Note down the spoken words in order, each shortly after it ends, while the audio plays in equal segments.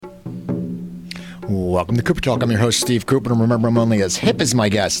Welcome to Cooper Talk. I'm your host, Steve Cooper, and remember, I'm only as hip as my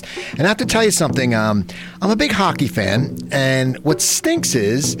guest. And I have to tell you something. I'm a big hockey fan, and what stinks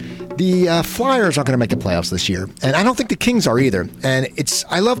is the Flyers aren't going to make the playoffs this year, and I don't think the Kings are either. And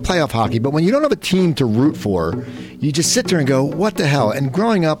I love playoff hockey, but when you don't have a team to root for, you just sit there and go, what the hell? And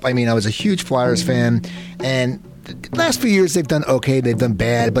growing up, I was a huge Flyers fan, and the last few years they've done okay, they've done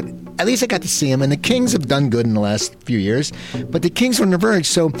bad, but at least I got to see them. And the Kings have done good in the last few years, but the Kings are on the verge.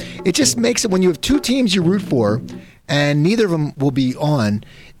 So it just makes it, when you have two teams you root for and neither of them will be on,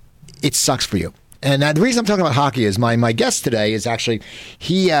 it sucks for you. And the reason I'm talking about hockey is my guest today is actually,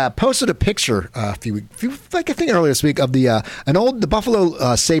 he posted a picture I think earlier this week of the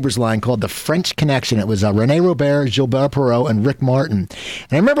Buffalo Sabres line called the French Connection. It was René Robert, Gilbert Perreault, and Rick Martin.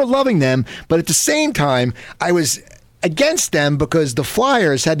 And I remember loving them, but at the same time, I was against them because the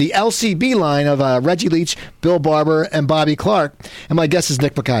Flyers had the LCB line of Reggie Leach, Bill Barber, and Bobby Clarke. And my guest is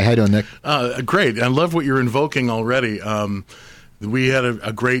Nick Mackay. How you doing, Nick? Great. I love what you're invoking already. We had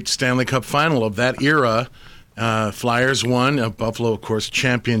a great Stanley Cup final of that era. Flyers won. Buffalo, of course,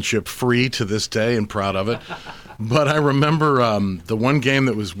 championship free to this day, and proud of it. But I remember the one game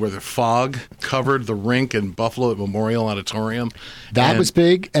that was where the fog covered the rink in Buffalo at Memorial Auditorium. That was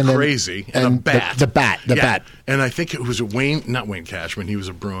big. And crazy. Then, and a bat. The bat. And I think it was not Wayne Cashman. He was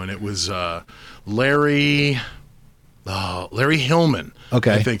a Bruin. It was Larry Hillman,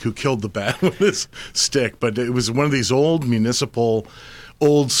 okay, I think, who killed the bat with his stick. But it was one of these old municipal,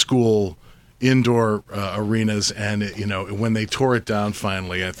 old school indoor arenas, and when they tore it down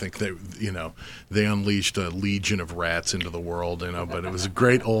finally, I think they unleashed a legion of rats into the world. But it was a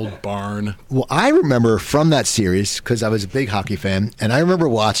great old barn. Well, I remember from that series because I was a big hockey fan, and I remember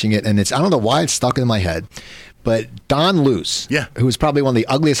watching it, and I don't know why it's stuck in my head. But Don Luce, who was probably one of the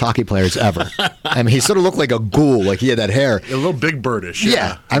ugliest hockey players ever. He sort of looked like a ghoul, like he had that hair. A little Big Birdish.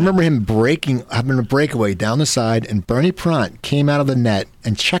 Yeah. I remember him having a breakaway down the side, and Bernie Parent came out of the net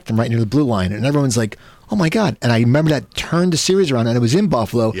and checked him right near the blue line. And everyone's like, oh, my God. And I remember that turned the series around, and it was in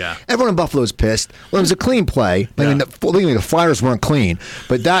Buffalo. Yeah. Everyone in Buffalo was pissed. Well, it was a clean play. The Flyers weren't clean,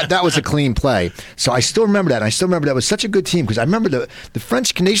 but that was a clean play. So I still remember that. And I still remember that was such a good team because I remember the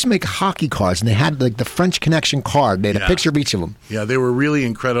French, they used to make hockey cards, and they had the French Connection card. They had a picture of each of them. Yeah, they were really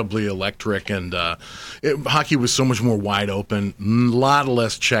incredibly electric, and hockey was so much more wide open, a lot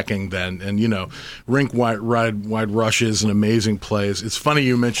less checking then, and, rink wide rushes and amazing plays. It's funny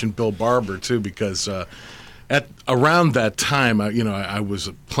you mentioned Bill Barber, too, because at around that time, I was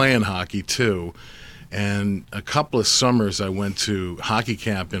playing hockey too, and a couple of summers I went to hockey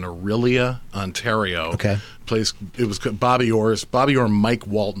camp in Orillia, Ontario. Okay, place it was Bobby Orr, Mike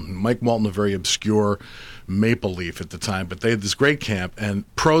Walton, a very obscure Maple Leaf at the time, but they had this great camp, and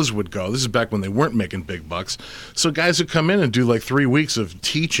pros would go. This is back when they weren't making big bucks, so guys would come in and do like 3 weeks of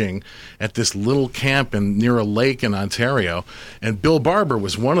teaching at this little camp near a lake in Ontario, and Bill Barber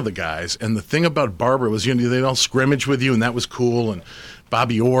was one of the guys. And the thing about Barber was, they'd all scrimmage with you, and that was cool. And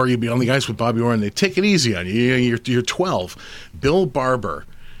Bobby Orr, you'd be on the ice with Bobby Orr, and they'd take it easy on you. You're 12. Bill Barber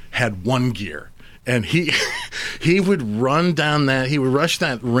had one gear. And he would run down he would rush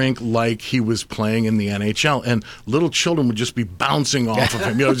that rink like he was playing in the NHL, and little children would just be bouncing off of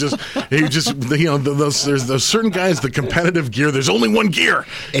him. There's those certain guys, the competitive gear. There's only one gear.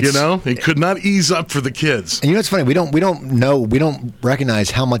 He could not ease up for the kids. And it's funny. We don't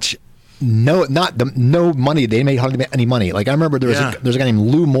recognize how much. No money. They made hardly any money. Like I remember there's a guy named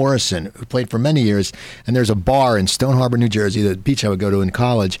Lou Morrison who played for many years, and there's a bar in Stone Harbor, New Jersey, the beach I would go to in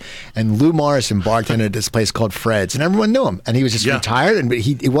college, and Lou Morrison bartended at this place called Fred's, and everyone knew him, and he was just retired, and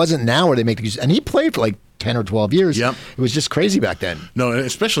it wasn't now where they make the, and he played for like 10 or 12 years. Yep. It was just crazy back then. No,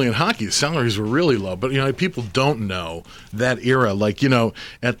 especially in hockey, the salaries were really low. But people don't know that era. Like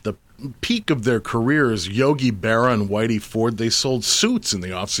at the peak of their careers, Yogi Berra and Whitey Ford, they sold suits in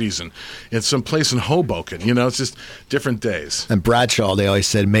the off-season in some place in Hoboken. It's just different days. And Bradshaw, they always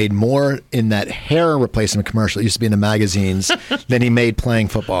said, made more in that hair replacement commercial that used to be in the magazines than he made playing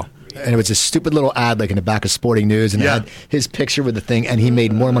football. And it was a stupid little ad like in the back of Sporting News, and it had his picture with the thing, and he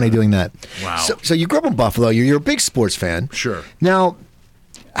made more money doing that. Wow. So you grew up in Buffalo. You're a big sports fan. Sure. Now,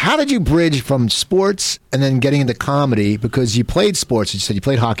 how did you bridge from sports and then getting into comedy? Because you played sports. You said you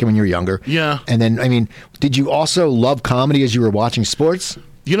played hockey when you were younger. Yeah. And then, did you also love comedy as you were watching sports?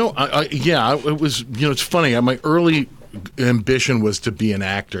 It was, it's funny. My early ambition was to be an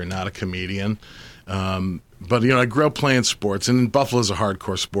actor, not a comedian. But, I grew up playing sports, and Buffalo's a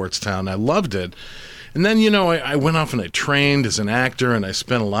hardcore sports town. I loved it. And then, I went off and I trained as an actor, and I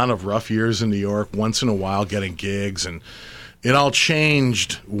spent a lot of rough years in New York, once in a while getting gigs, and it all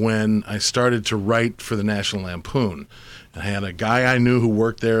changed when I started to write for the National Lampoon. I had a guy I knew who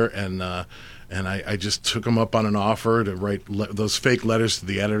worked there, and And I just took them up on an offer to write those fake letters to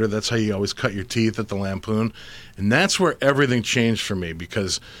the editor. That's how you always cut your teeth at the Lampoon. And that's where everything changed for me,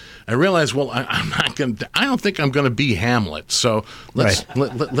 because I realized, well, I don't think I'm going to be Hamlet. So let's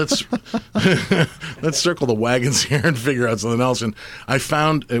let's circle the wagons here and figure out something else. And I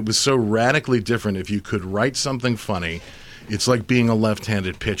found it was so radically different. If you could write something funny, it's like being a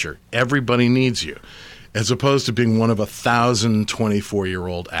left-handed pitcher. Everybody needs you, as opposed to being one of 1,000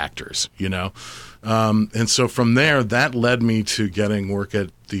 24-year-old actors, you know? And so from there, that led me to getting work at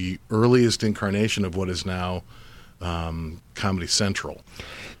the earliest incarnation of what is now Comedy Central.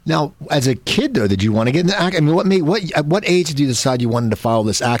 Now, as a kid, though, did you want to get into acting? I mean, at what age did you decide you wanted to follow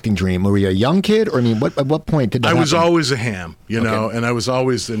this acting dream? Were you a young kid, or at what point did that happen? I was always a ham, you know, and I was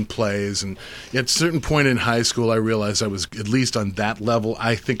always in plays. And at a certain point in high school, I realized I was, at least on that level,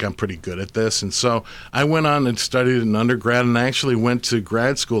 I think I'm pretty good at this. And so I went on and studied in undergrad, and I actually went to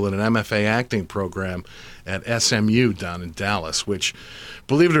grad school in an MFA acting program at SMU down in Dallas, which,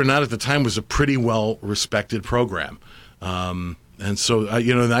 believe it or not, at the time was a pretty well-respected program. And so,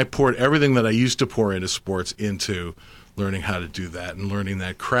 I poured everything that I used to pour into sports into learning how to do that and learning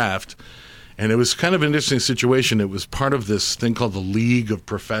that craft. And it was kind of an interesting situation. It was part of this thing called the League of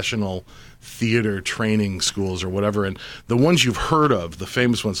Professional Theater Training Schools or whatever. And the ones you've heard of, the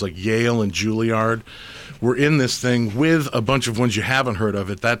famous ones like Yale and Juilliard, were in this thing with a bunch of ones you haven't heard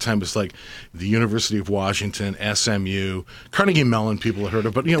of. At that time, it was like the University of Washington, SMU, Carnegie Mellon people had heard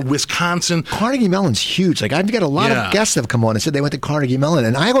of, but, Wisconsin. Carnegie Mellon's huge. Like, I've got a lot of guests that have come on and said they went to Carnegie Mellon,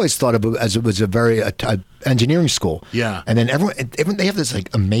 and I always thought of it as it was a very engineering school. Yeah. And then they have this, like,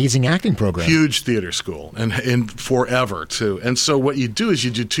 amazing acting program. Huge theater school, and forever, too. And so what you do is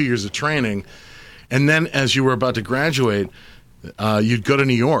you do 2 years of training, and then as you were about to graduate, you'd go to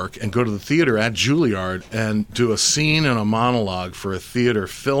New York and go to the theater at Juilliard and do a scene and a monologue for a theater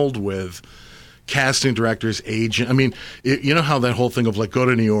filled with casting directors, agent. I mean, you know how that whole thing of like go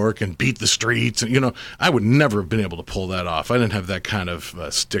to New York and beat the streets, and I would never have been able to pull that off. I didn't have that kind of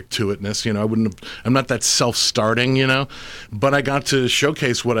stick-to-itness. I'm not that self-starting. But I got to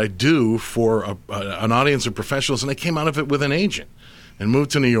showcase what I do for an audience of professionals, and I came out of it with an agent and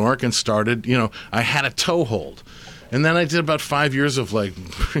moved to New York and started. I had a toehold. And then I did about 5 years of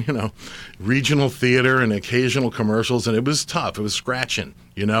regional theater and occasional commercials, and it was tough. It was scratching,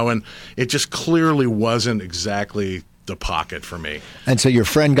 and it just clearly wasn't exactly the pocket for me. And so your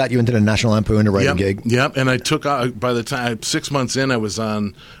friend got you into the National Lampoon to write a gig? Yep, and I took, by the time, 6 months in, I was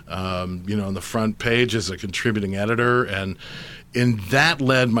on, on the front page as a contributing editor, and that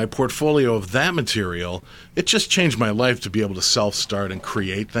led my portfolio of that material. It just changed my life to be able to self-start and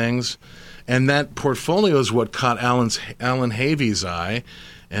create things. And that portfolio is what caught Alan Havey's eye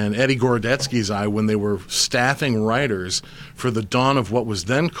and Eddie Gorodetsky's eye when they were staffing writers for the dawn of what was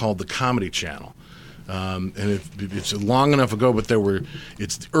then called the Comedy Channel. And it's long enough ago, but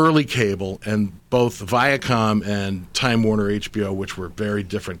it's early cable, and both Viacom and Time Warner HBO, which were very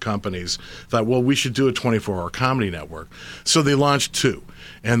different companies, thought, well, we should do a 24-hour comedy network. So they launched two.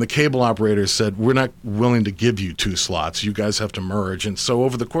 And the cable operators said, we're not willing to give you 2 slots. You guys have to merge. And so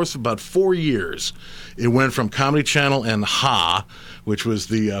over the course of about 4 years, it went from Comedy Channel and Ha, which was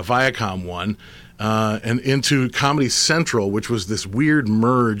the Viacom one, and into Comedy Central, which was this weird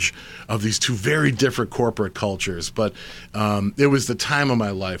merge of these 2 very different corporate cultures. But it was the time of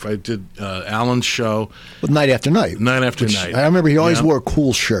my life. I did Alan's show. Well, night after night. Night after night. I remember he always wore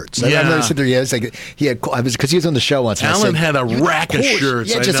cool shirts. I remember sitting there, because he was on the show once. Alan had a rack of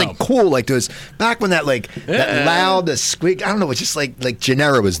shirts. Yeah, just like cool. Like there was, back when that that loud, the squeak, I don't know, it's just like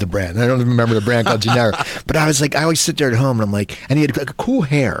Genera was the brand. I don't even remember the brand called Genera. But I was like, I always sit there at home and I'm like, and he had like cool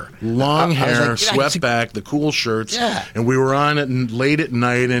hair. Long hair, swept back, the cool shirts. Yeah. And we were on it late at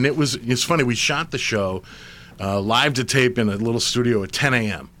night, and it's funny, we shot the show live to tape in a little studio at 10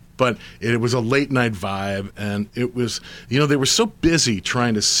 a.m. But it was a late night vibe, and it was, they were so busy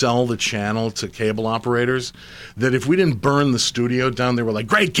trying to sell the channel to cable operators that if we didn't burn the studio down, they were like,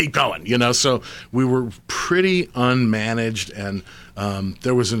 great, keep going, So we were pretty unmanaged, and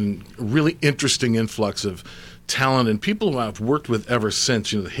there was a really interesting influx of talent and people who I've worked with ever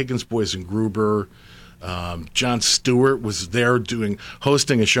since, the Higgins Boys and Gruber. Jon Stewart was there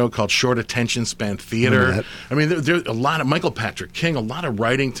hosting a show called Short Attention Span Theater. I mean, there a lot of Michael Patrick King, a lot of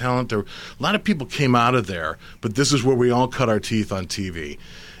writing talent. A lot of people came out of there, but this is where we all cut our teeth on TV.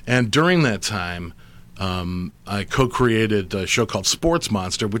 And during that time, I co-created a show called Sports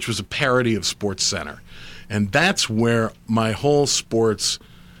Monster, which was a parody of Sports Center. And that's where my whole sports,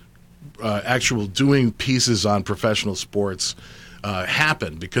 actual doing pieces on professional sports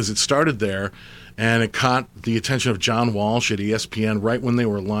happened, because it started there. And it caught the attention of John Walsh at ESPN right when they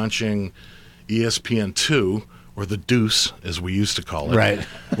were launching ESPN2, or the Deuce, as we used to call it. Right.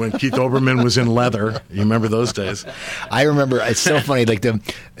 When Keith Olbermann was in leather. You remember those days? I remember. It's so funny. Like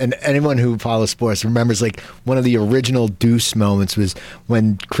and anyone who follows sports remembers like one of the original Deuce moments was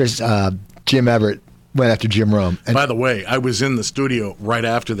when Jim Everett went after Jim Rome. And by the way, I was in the studio right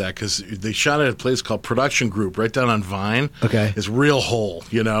after that because they shot at a place called Production Group right down on Vine. Okay. It's real hole,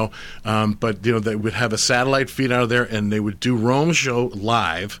 but they would have a satellite feed out of there, and they would do Rome's show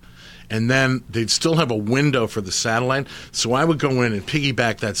live. And then they'd still have a window for the satellite. So I would go in and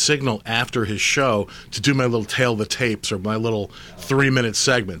piggyback that signal after his show to do my little tail of the tapes or my little 3-minute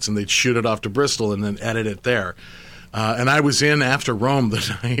segments. And they'd shoot it off to Bristol and then edit it there. And I was in after Rome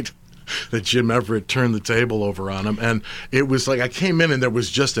the night that Jim Everett turned the table over on him. And it was like I came in and there was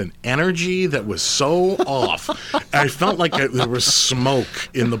just an energy that was so off. I felt like there was smoke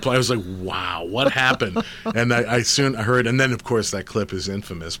in the play. I was like, wow, what happened? And I soon heard, and then, of course, that clip is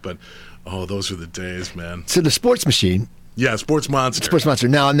infamous. But, oh, those were the days, man. So the Sports Machine. Yeah, Sports Monster. Sports Monster.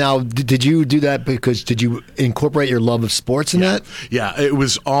 Now, did you do that because did you incorporate your love of sports in that? Yeah, it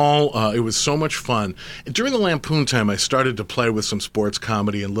was all. It was so much fun. During the Lampoon time, I started to play with some sports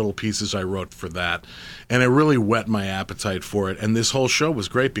comedy and little pieces I wrote for that, and it really whet my appetite for it. And this whole show was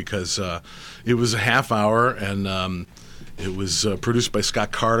great because it was a half hour, and it was produced by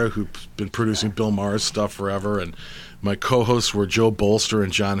Scott Carter, who's been producing Bill Maher's stuff forever, and my co-hosts were Joe Bolster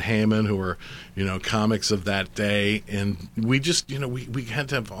and John Heyman, who were, comics of that day. And we just, we had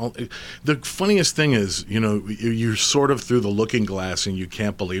to have all. The funniest thing is, you're sort of through the looking glass and you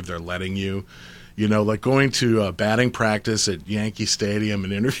can't believe they're letting you. Like going to batting practice at Yankee Stadium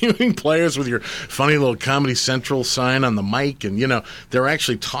and interviewing players with your funny little Comedy Central sign on the mic, and they're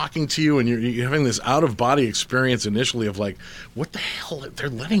actually talking to you, and you're having this out of body experience initially of like, what the hell? They're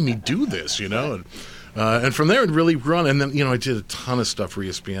letting me do this, And from there, it really grew. And then, I did a ton of stuff for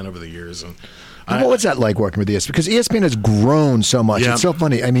ESPN over the years. And what's that like working with ESPN? Because ESPN has grown so much. Yeah. It's so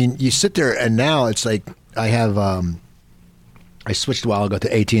funny. I mean, you sit there, and now it's like I have. I switched a while ago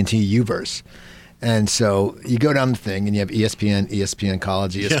to AT&T Uverse. And so you go down the thing, and you have ESPN, ESPN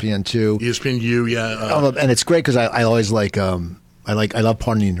College, ESPN2. ESPNU, yeah. And it's great because I always like I love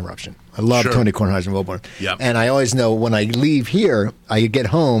Pardon the Interruption. I love Sure. Tony Kornheiser and Wilborn. Yep. And I always know when I leave here, I get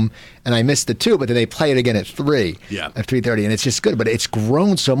home and I miss the 2, but then they play it again at 3, Yeah. at 3:30, and it's just good. But it's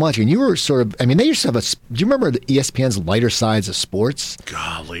grown so much. And you were sort of, they used to have do you remember the ESPN's lighter sides of sports?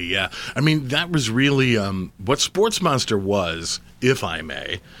 Golly, yeah. That was really what Sports Monster was, if I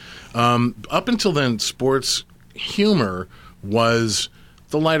may. Up until then, sports humor was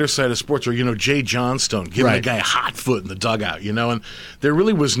the lighter side of sports, or, Jay Johnstone giving Right. a guy a hot foot in the dugout, and there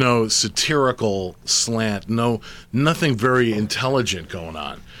really was no satirical slant, nothing very intelligent going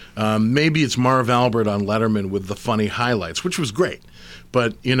on. Maybe it's Marv Albert on Letterman with the funny highlights, which was great.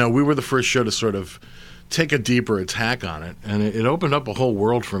 But, we were the first show to sort of take a deeper attack on it, and it opened up a whole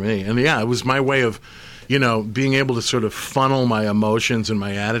world for me. And, yeah, it was my way of being able to sort of funnel my emotions and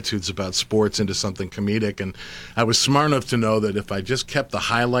my attitudes about sports into something comedic. And I was smart enough to know that if I just kept the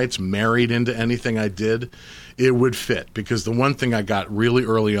highlights married into anything I did, it would fit. Because the one thing I got really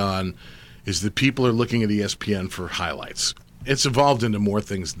early on is that people are looking at ESPN for highlights. It's evolved into more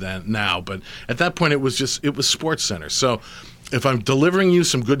things than now, but at that point it was Sports Center. So if I'm delivering you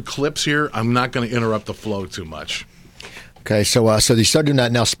some good clips here, I'm not going to interrupt the flow too much. Okay, so you started doing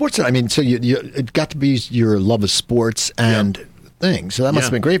that. Now, sports, so it got to be your love of sports and thing. So that must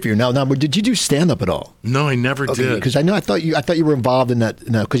have been great for you. Now, did you do stand-up at all? No, I never did. Because I thought you were involved in that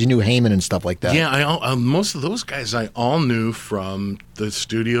because you knew Heyman and stuff like that. Yeah, most of those guys I all knew from the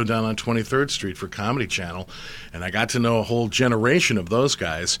studio down on 23rd Street for Comedy Channel, and I got to know a whole generation of those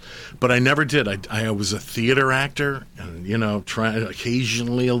guys, but I never did. I was a theater actor and, trying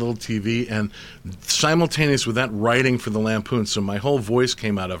occasionally a little TV, and simultaneous with that, writing for the Lampoon. So my whole voice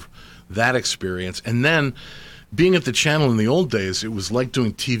came out of that experience. And then being at the channel in the old days, it was like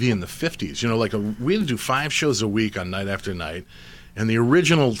doing TV in the 50s. We had to do 5 shows a week on Night After Night. And the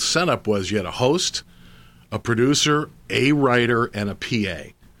original setup was you had a host, a producer, a writer, and a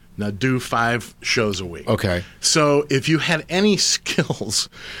PA. Now do 5 shows a week. Okay. So if you had any skills,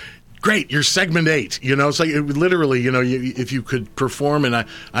 great, you're segment 8. It's like it literally, if you could perform, and I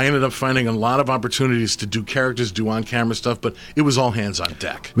ended up finding a lot of opportunities to do characters, do on-camera stuff, but it was all hands on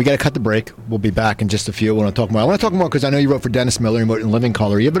deck. We got to cut the break. We'll be back in just a few. I want to talk more because I know you wrote for Dennis Miller, you wrote in Living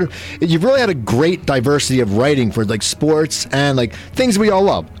Color. You've really had a great diversity of writing for like sports and like things we all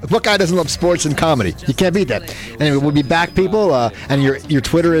love. What guy doesn't love sports and comedy? You can't beat that. Anyway, we'll be back, people. And your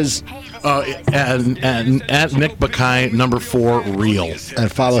Twitter is. And at Nick Bakay, number 4, real.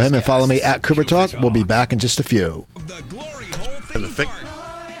 And follow him and follow me at Cooper Talk. We'll be back in just a few.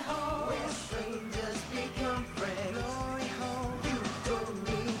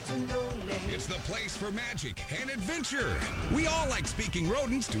 place for magic and adventure. We all like speaking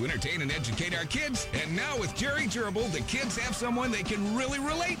rodents to entertain and educate our kids. And now with Jerry Gerbil, the kids have someone they can really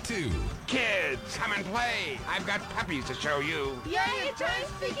relate to. Kids, come and play. I've got puppies to show you. Yay, a giant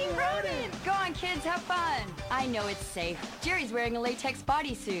speaking rodent! Go on, kids, have fun. I know it's safe. Jerry's wearing a latex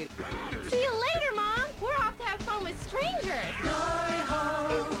bodysuit. See you later, Mom. We're off to have fun with strangers.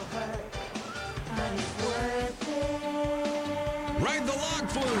 Ride the log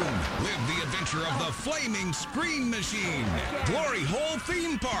flume. Live the adventure of the flaming screen machine. Glory Hole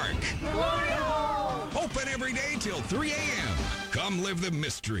Theme Park. Glory hole! Open every day till 3 a.m. Come live the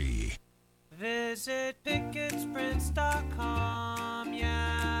mystery. Visit PicketSprints.com.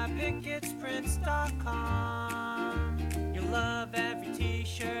 Yeah, PicketSprints.com. You'll love every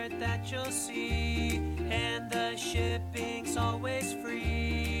t-shirt that you'll see, and the shipping's always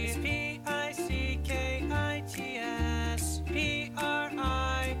free. It's PicketSprints. PRINTS.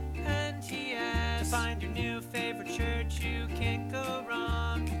 Find your new favorite shirt, you can't go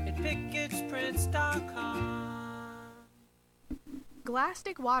wrong at PicketSprints.com.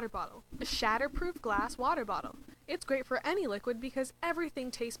 Glastic Water Bottle, a shatterproof glass water bottle. It's great for any liquid because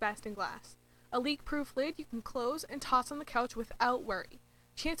everything tastes best in glass. A leak-proof lid you can close and toss on the couch without worry.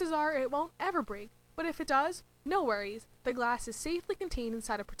 Chances are it won't ever break, but if it does, no worries. The glass is safely contained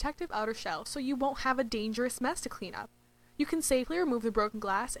inside a protective outer shell, so you won't have a dangerous mess to clean up. You can safely remove the broken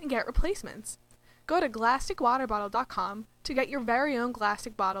glass and get replacements. Go to GlasticWaterBottle.com to get your very own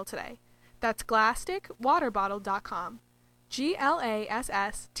Glastic bottle today. That's GlasticWaterBottle.com.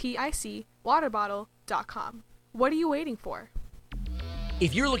 GLASSTIC waterbottle.com. What are you waiting for?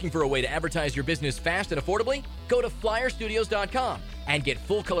 If you're looking for a way to advertise your business fast and affordably, go to FlyerStudios.com and get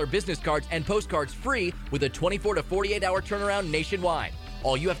full-color business cards and postcards free with a 24 to 48-hour turnaround nationwide.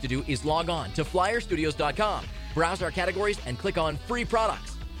 All you have to do is log on to FlyerStudios.com, browse our categories, and click on Free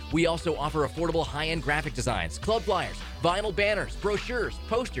Products. We also offer affordable high-end graphic designs, club flyers, vinyl banners, brochures,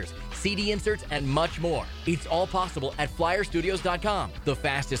 posters, CD inserts, and much more. It's all possible at FlyerStudios.com, the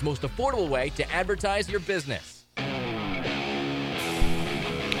fastest, most affordable way to advertise your business.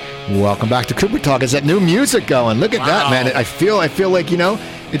 Welcome back to Cooper Talk. Is that new music going? Look at that, man. I feel like, you know,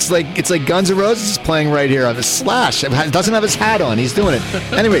 it's like Guns N' Roses is playing right here on the Slash. It doesn't have his hat on. He's doing it.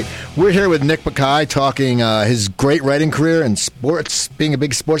 Anyway, we're here with Nick Bakay talking his great writing career and sports, being a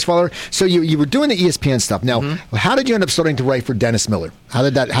big sports follower. So you were doing the ESPN stuff. Now, how did you end up starting to write for Dennis Miller? How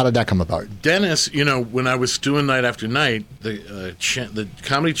did that come about? Dennis, you know, when I was doing Night After Night, the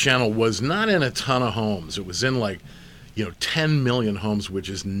Comedy Channel was not in a ton of homes. It was in 10 million homes, which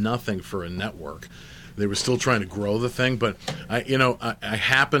is nothing for a network. They were still trying to grow the thing, but I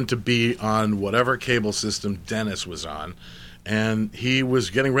happened to be on whatever cable system Dennis was on, and he was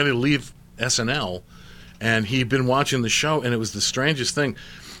getting ready to leave SNL, and he'd been watching the show, and it was the strangest thing.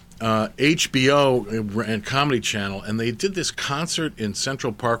 HBO and Comedy Channel, and they did this concert in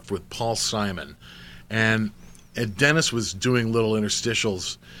Central Park with Paul Simon, and Dennis was doing little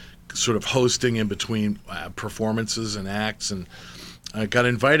interstitials, sort of hosting in between performances and acts, and I got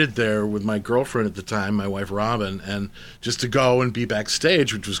invited there with my girlfriend at the time, my wife Robin, and just to go and be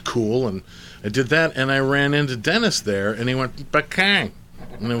backstage, which was cool, and I did that, and I ran into Dennis there, and he went, "Bakay,"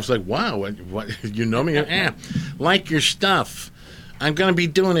 and I was like, "Wow, what you know me?" Like your stuff. I'm going to be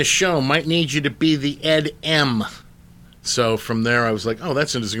doing a show. Might need you to be the Ed M. So from there, I was like, "Oh,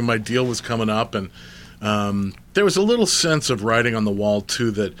 that's interesting." My deal was coming up, and there was a little sense of writing on the wall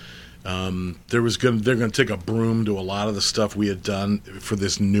too that. They're going to take a broom to a lot of the stuff we had done for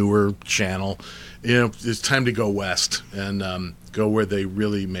this newer channel. You know, it's time to go west and go where they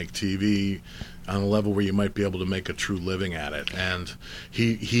really make TV on a level where you might be able to make a true living at it. And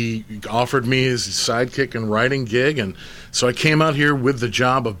he offered me his sidekick and writing gig, and so I came out here with the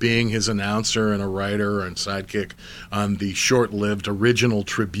job of being his announcer and a writer and sidekick on the short-lived original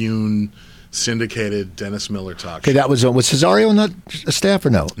Tribune syndicated Dennis Miller talk show. Okay, that was Cesario on that staff or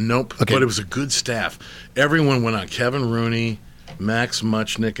no? Nope. Okay. But it was a good staff. Everyone went on. Kevin Rooney, Max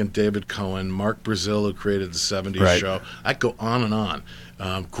Muchnick, and David Cohen, Mark Brazil, who created the 70s show. I go on and on.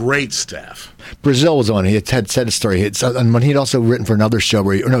 Great staff. Brazil was on. He had said a story. And when he'd also written for another show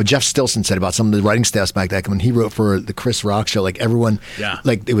Jeff Stilson said about some of the writing staffs back then when he wrote for the Chris Rock show, like everyone,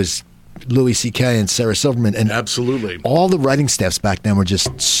 like it was Louis C.K. and Sarah Silverman, and absolutely all the writing staffs back then were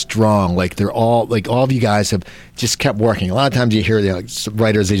just strong. Like they're all of you guys have just kept working. A lot of times you hear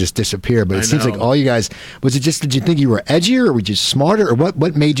writers, they just disappear, but it seems like all you guys, was it just, did you think you were edgier or were you smarter, or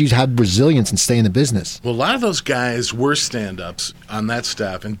what made you have resilience and stay in the business? Well, a lot of those guys were stand-ups on that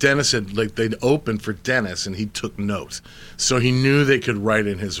staff, and Dennis had, they'd opened for Dennis, and he took note. So he knew they could write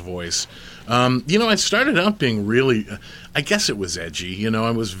in his voice. I started out being really, I guess it was edgy.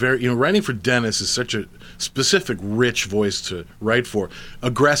 I was very, writing for Dennis is such a specific, rich voice to write for.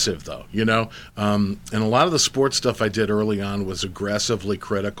 Aggressive, though, and a lot of the sports stuff I did early on was aggressively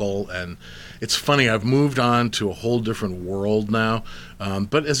critical. And it's funny, I've moved on to a whole different world now.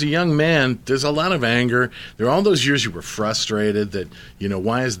 But as a young man, there's a lot of anger. There are all those years you were frustrated that,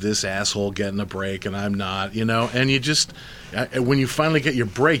 why is this asshole getting a break and I'm not, and you just, when you finally get your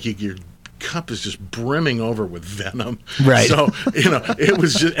break, your cup is just brimming over with venom. Right. So, it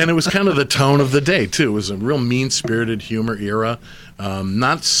was just, and it was kind of the tone of the day, too. It was a real mean-spirited humor era.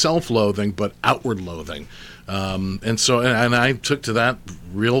 Not self-loathing, but outward loathing. And I took to that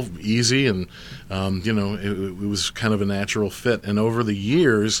real easy, and, it was kind of a natural fit. And over the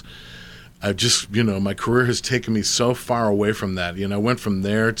years, I just, my career has taken me so far away from that. I went from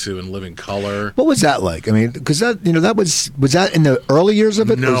there to In Living Color. What was that like? I mean, because that, was that in the early years of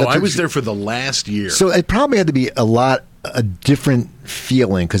it? No, I was there for the last year. So it probably had to be a different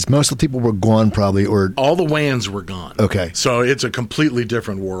feeling, because most of the people were gone probably, or all the Wayans were gone. Okay. So it's a completely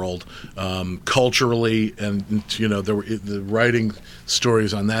different world, culturally, and, the writing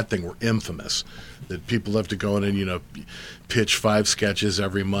stories on that thing were infamous. That people have to go in and, pitch 5 sketches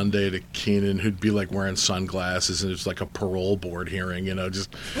every Monday to Keenan, who'd be like wearing sunglasses, and it's like a parole board hearing, just,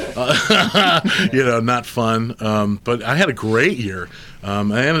 not fun. But I had a great year. I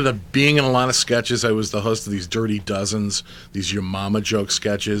ended up being in a lot of sketches. I was the host of these Dirty Dozens, these Your Mama joke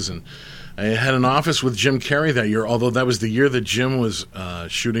sketches, and I had an office with Jim Carrey that year, although that was the year that Jim was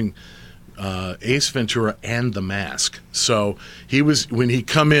shooting Ace Ventura and The Mask. So when he'd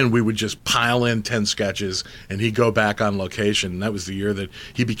come in, we would just pile in 10 sketches, and he'd go back on location. And that was the year that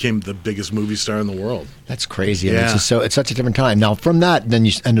he became the biggest movie star in the world. That's crazy. Yeah. It's such a different time. Now, from that, then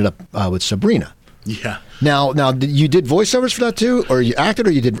you ended up with Sabrina. Yeah. Now, you did voiceovers for that too, or you acted,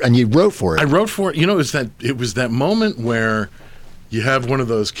 or you did, and you wrote for it? I wrote for it. It was that moment where you have one of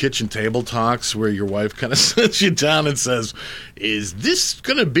those kitchen table talks where your wife kind of sits you down and says, is this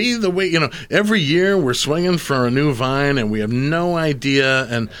going to be the way, every year we're swinging for a new vine and we have no idea.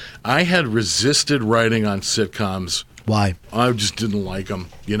 And I had resisted writing on sitcoms. Why? I just didn't like them,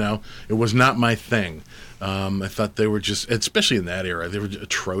 It was not my thing. I thought they were just, especially in that era, they were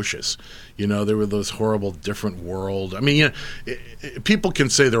atrocious. They were those horrible different world. I mean, people can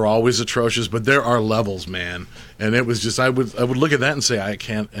say they're always atrocious, but there are levels, man. And it was just, I would look at that and say, I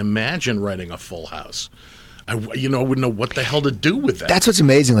can't imagine writing a Full House. I wouldn't know what the hell to do with that. That's what's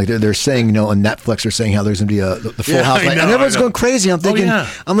amazing. Like they're saying, on Netflix, they're saying how there's going to be the Full House. And everyone's going crazy. I'm thinking,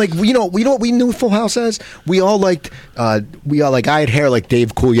 I'm like, you know what we knew Full House as? We all liked, I had hair like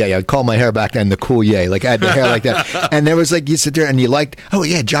Dave Coulier. I'd call my hair back then the Coulier. Like I had the hair like that. And there was like, you sit there and you liked, oh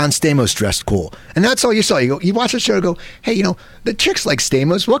yeah, John Stamos dressed cool. And that's all you saw. You watch the show and go, hey, the chicks like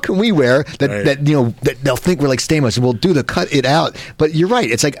Stamos. What can we wear that they'll think we're like Stamos, and we'll do the cut it out. But you're right.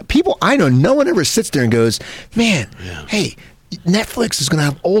 It's like people, I know no one ever sits there and goes, man, hey, Netflix is going to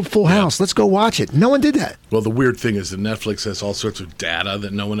have old Full House. Let's go watch it. No one did that. Well, the weird thing is that Netflix has all sorts of data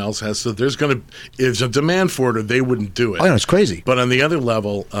that no one else has. So there's a demand for it, or they wouldn't do it. Oh, no, it's crazy. But on the other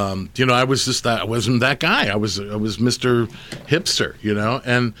level, I was just I wasn't that guy. I was Mr.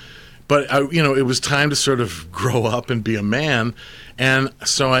 Hipster, But it was time to sort of grow up and be a man. And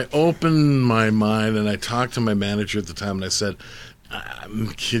so I opened my mind and I talked to my manager at the time and I said,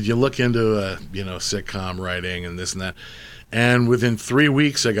 could you look into sitcom writing and this and that? And within 3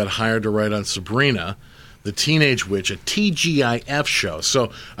 weeks, I got hired to write on Sabrina, the Teenage Witch, a TGIF show.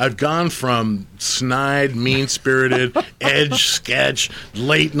 So I've gone from snide, mean-spirited, edge sketch,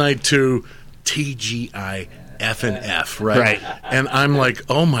 late night to TGIF. F&F, right? And I'm like,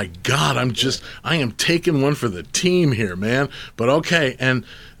 oh my God, I am taking one for the team here, man. But okay. And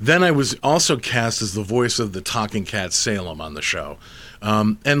then I was also cast as the voice of the talking cat Salem on the show.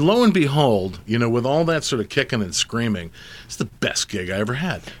 And lo and behold, with all that sort of kicking and screaming, it's the best gig I ever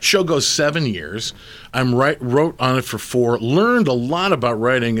had. Show goes 7 years. Wrote on it for 4. Learned a lot about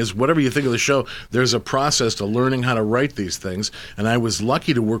writing. Is whatever you think of the show, there's a process to learning how to write these things. And I was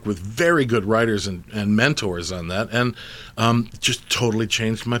lucky to work with very good writers and mentors on that, and just totally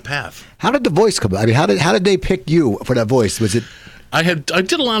changed my path. How did the voice come? I mean, how did they pick you for that voice? Was it? I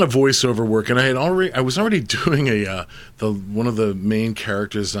did a lot of voiceover work, and I was already doing one of the main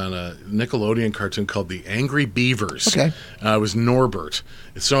characters on a Nickelodeon cartoon called The Angry Beavers. Okay. It was Norbert.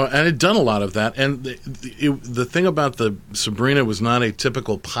 So I had done a lot of that, and the thing about the Sabrina was not a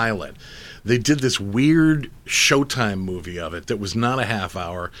typical pilot. They did this weird Showtime movie of it that was not a half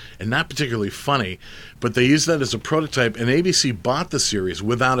hour and not particularly funny, but they used that as a prototype, and ABC bought the series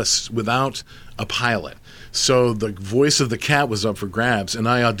without a pilot. So the voice of the cat was up for grabs, and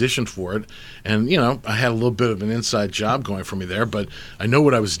I auditioned for it. And, I had a little bit of an inside job going for me there, but I know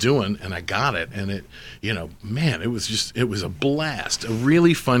what I was doing, and I got it. And it, man, it was a blast, a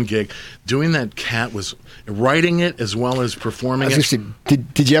really fun gig. Doing that cat was writing it as well as performing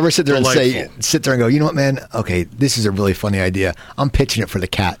it. Did you ever sit there Delightful. and go, you know what, man? Okay, this is a really funny idea. I'm pitching it for the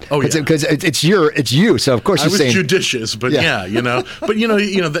cat. Oh, yeah. Because it's you. So of course I you're was saying judicious, but but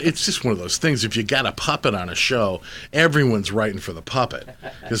it's just one of those things. If you got a puppet on a show, everyone's writing for the puppet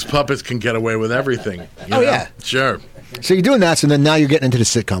because puppets can get away with everything. Yeah, sure. So you're doing that, so then now you're getting into the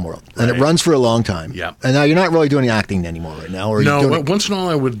sitcom world, and it runs for a long time. Yeah. And now you're not really doing acting anymore right now. Or No, once in a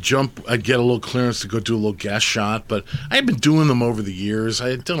while I'd get a little clearance to go do a little guest shot, but I had been doing them over the years. I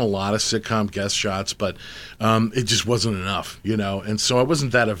had done a lot of sitcom guest shots, but it just wasn't enough, and so I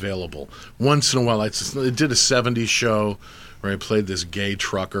wasn't that available. Once in a while I did a 70s show where I played this gay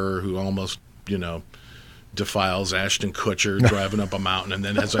trucker who almost, defiles Ashton Kutcher driving up a mountain and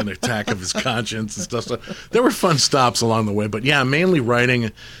then has an attack of his conscience and stuff. So there were fun stops along the way. But, yeah, mainly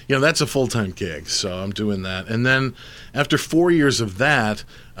writing, that's a full-time gig. So I'm doing that. And then after 4 years of that,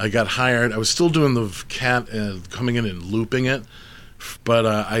 I got hired. I was still doing the cat, coming in and looping it. But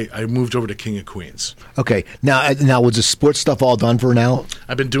I moved over to King of Queens. Okay. Now was the sports stuff all done for now?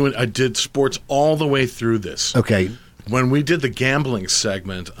 I did sports all the way through this. Okay. When we did the gambling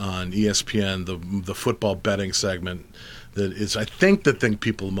segment on ESPN, the football betting segment, that is, I think, the thing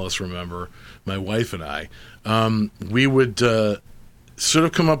people most remember, my wife and I, we would sort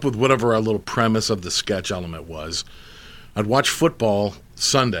of come up with whatever our little premise of the sketch element was. I'd watch football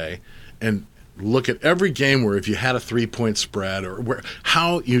Sunday and look at every game where if you had a 3-point spread or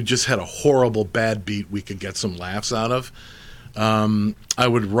how you just had a horrible bad beat we could get some laughs out of. I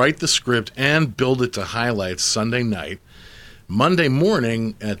would write the script and build it to highlights Sunday night. Monday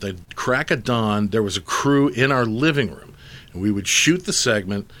morning at the crack of dawn, there was a crew in our living room. And we would shoot the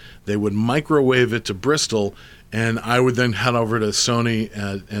segment. They would microwave it to Bristol, and I would then head over to Sony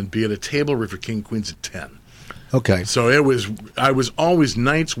and be at a table read for King of Queens at 10. Okay. So I was always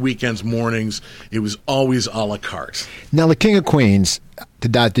nights, weekends, mornings. It was always a la carte. Now, the King of Queens,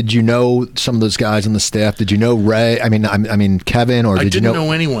 did you know some of those guys on the staff? Did you know Ray? I mean Kevin, or I did you didn't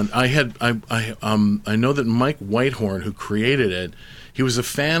know anyone. I know that Mike Whitehorn, who created it, he was a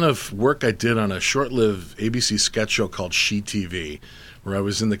fan of work I did on a short-lived ABC sketch show called She TV, where I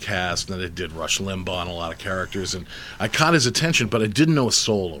was in the cast, and I did Rush Limbaugh and a lot of characters, and I caught his attention, but I didn't know a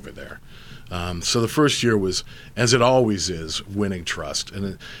soul over there. So the first year was, as it always is, winning trust,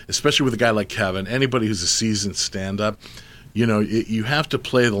 and especially with a guy like Kevin, anybody who's a seasoned stand-up, you have to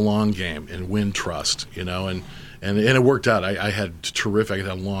play the long game and win trust, and it worked out. I had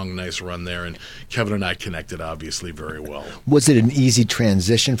a long, nice run there, and Kevin and I connected, obviously, very well. Was it an easy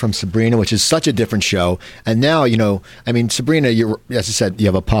transition from Sabrina, which is such a different show, and now, Sabrina, as I said, you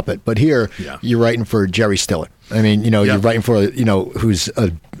have a puppet, but here you're writing for Jerry Stiller. You're writing for, who's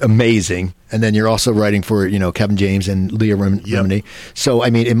amazing, and then you're also writing for, Kevin James and Leah Remini. So,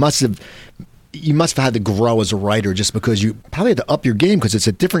 you must have had to grow as a writer just because you probably had to up your game because it's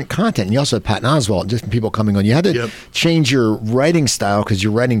a different content. And you also had Patton Oswalt and different people coming on. You had to change your writing style because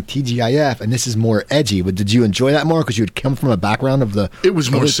you're writing TGIF, and this is more edgy. But did you enjoy that more because you had come from a background of the... It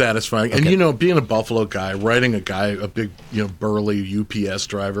was more satisfying. Okay. And, being a Buffalo guy, writing a big, burly UPS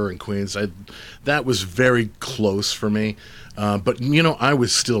driver in Queens, that was very close for me. But, I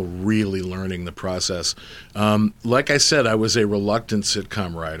was still really learning the process. Like I said, I was a reluctant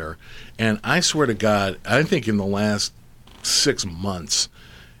sitcom writer. And I swear to God, I think in the last 6 months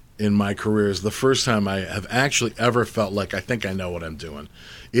in my career is the first time I have actually ever felt like I think I know what I'm doing.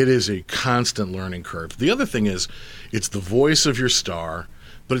 It is a constant learning curve. The other thing is it's the voice of your star,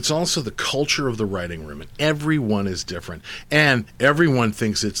 but it's also the culture of the writing room. And everyone is different. And everyone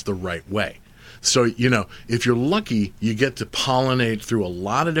thinks it's the right way. So, if you're lucky, you get to pollinate through a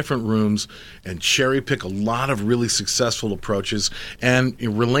lot of different rooms and cherry pick a lot of really successful approaches and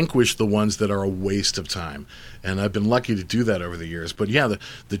relinquish the ones that are a waste of time. And I've been lucky to do that over the years. But, yeah,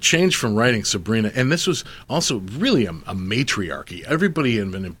 the change from writing Sabrina, and this was also really a matriarchy. Everybody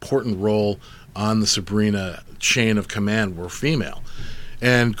in an important role on the Sabrina chain of command were female.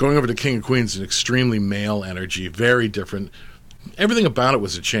 And going over to King of Queens, an extremely male energy, very different. everything about it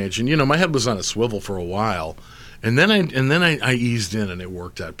was a change. And my head was on a swivel for a while, and then I eased in, and it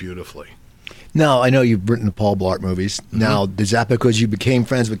worked out beautifully. Now, I know you've written the Paul Blart movies. Mm-hmm. Now, is that because you became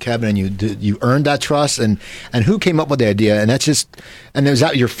friends with Kevin and you earned that trust? And who came up with the idea? And was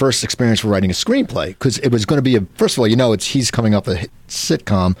that your first experience for writing a screenplay? Because it was going to be first of all, he's coming up with a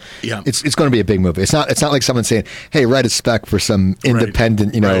sitcom. Yeah. It's going to be a big movie. It's not like someone saying, hey, write a spec for some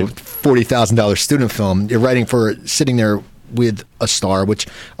independent, $40,000 student film. You're writing for sitting there with a star, which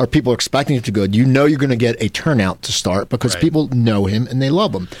are people expecting it to go. You're going to get a turnout to start because people know him and they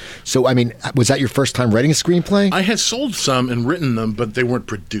love him. So, I mean, was that your first time writing a screenplay? I had sold some and written them, but they weren't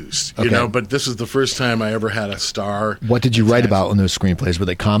produced, but this is the first time I ever had a star. What did you write about in those screenplays? Were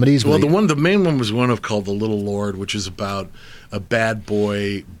they comedies? Well, the main one was one called The Little Lord, which is about a bad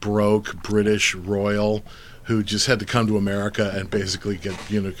boy, broke British royal who just had to come to America and basically get,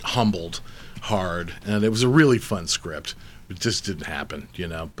 humbled hard. And it was a really fun script. It just didn't happen,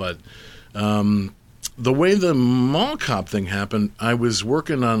 But the way the Mall Cop thing happened, I was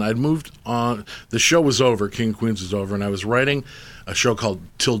working on, I'd moved on, the show was over, King of Queens was over, and I was writing a show called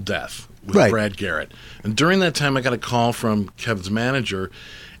Till Death with Brad Garrett. And during that time, I got a call from Kevin's manager,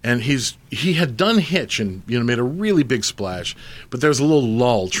 and he had done Hitch and made a really big splash, but there was a little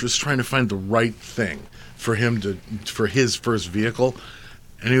lull, just trying to find the right thing for him for his first vehicle.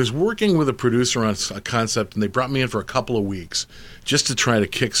 And he was working with a producer on a concept, and they brought me in for a couple of weeks just to try to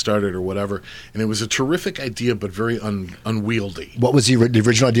kickstart it or whatever. And it was a terrific idea, but very unwieldy. What was the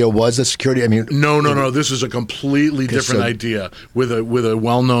original idea? Was the security? I mean, no. This was a completely different idea with a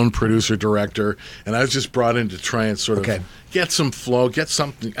well-known producer-director. And I was just brought in to try and sort of get some flow, get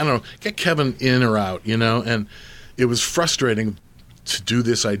something, I don't know, get Kevin in or out, And it was frustrating to do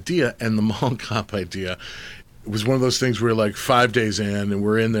this idea and the Mall Cop idea. It was one of those things where like 5 days in and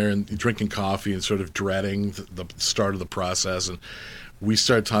we're in there and drinking coffee and sort of dreading the start of the process. And we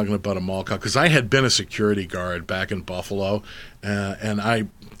started talking about a mall cop because I had been a security guard back in Buffalo. And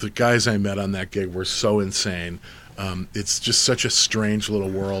the guys I met on that gig were so insane. It's just such a strange little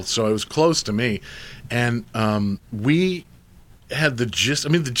world. So it was close to me. And we had the gist. I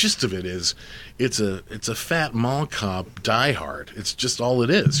mean, the gist of it is it's a fat mall cop diehard. It's just all it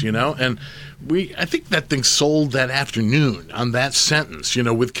is, And I think that thing sold that afternoon on that sentence,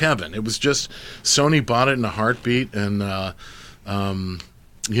 with Kevin. It was just Sony bought it in a heartbeat, and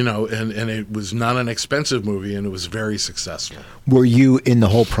and it was not an expensive movie, and it was very successful. Were you in the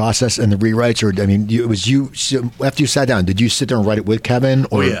whole process and the rewrites, or it was you? After you sat down, did you sit there and write it with Kevin?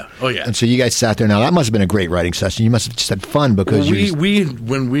 Or, Oh yeah. And so you guys sat there. Now that must have been a great writing session. You must have just had fun because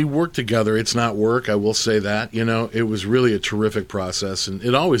when we worked together, it's not work. I will say that. It was really a terrific process, and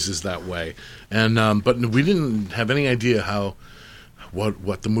it always is that way. And but we didn't have any idea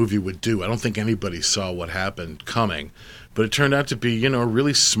what the movie would do. I don't think anybody saw what happened coming. But it turned out to be, a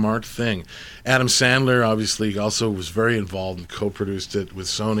really smart thing. Adam Sandler obviously also was very involved and co-produced it with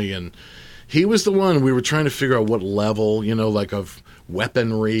Sony, and he was the one we were trying to figure out what level, like of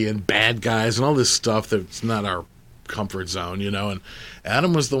weaponry and bad guys and all this stuff that's not our comfort zone, And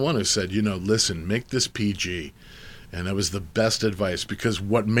Adam was the one who said, listen, make this PG. And that was the best advice because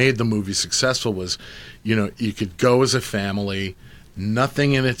what made the movie successful was, you could go as a family.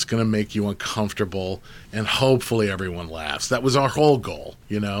 Nothing in it's going to make you uncomfortable, and hopefully everyone laughs. That was our whole goal,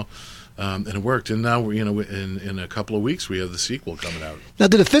 and it worked. And now, in a couple of weeks, we have the sequel coming out. Now,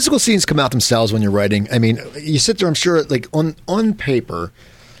 do the physical scenes come out themselves when you're writing? I mean, you sit there, I'm sure, like on paper,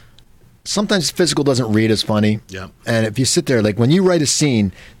 sometimes physical doesn't read as funny. Yeah. And if you sit there, like when you write a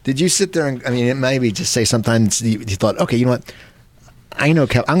scene, did you sit there and, it maybe just say sometimes you thought, okay, you know what? I know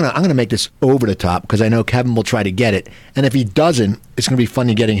Kevin, I'm going to make this over the top because I know Kevin will try to get it. And if he doesn't, it's going to be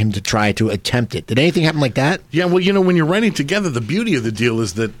funny getting him to try to attempt it. Did anything happen like that? Yeah, well, when you're writing together, the beauty of the deal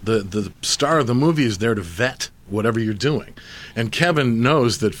is that the star of the movie is there to vet whatever you're doing. And Kevin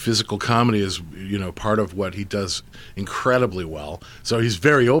knows that physical comedy is, part of what he does incredibly well. So he's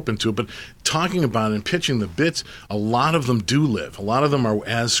very open to it. But talking about and pitching the bits, a lot of them do live. A lot of them are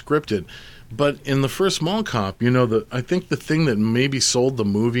as scripted. But in the first Mall Cop, I think the thing that maybe sold the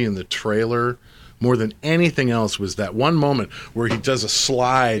movie in the trailer more than anything else was that one moment where he does a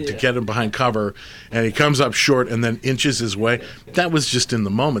slide to get him behind cover, and he comes up short and then inches his way. That was just in the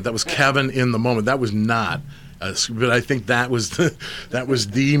moment. That was Kevin in the moment. That was not. But I think that was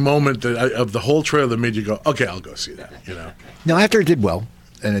the moment of the whole trailer that made you go, okay, I'll go see that. Now, after it did well,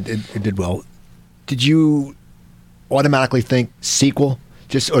 and it did well, did you automatically think sequel?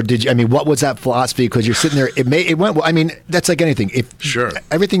 Or did you? What was that philosophy? Because you're sitting there, it went well. That's like anything. Sure.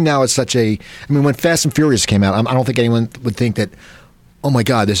 Everything now is such a. When Fast and Furious came out, I don't think anyone would think that oh my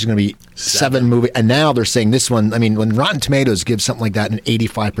God, this is going to be 7 movie. And now they're saying this one, I mean, when Rotten Tomatoes gives something like that an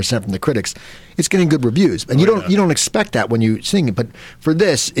 85% from the critics, it's getting good reviews. And you don't expect that when you sing it. But for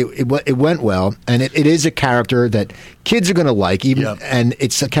this, it went well. And it is a character that kids are going to like. And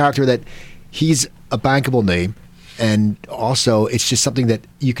it's a character that he's a bankable name. And also, it's just something that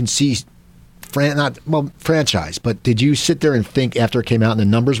you can see franchise, but did you sit there and think after it came out and the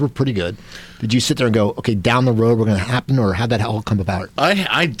numbers were pretty good, did you sit there and go, okay, down the road we're going to happen, or how'd that all come about?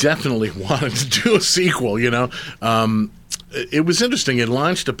 I definitely wanted to do a sequel, you know. It was interesting. It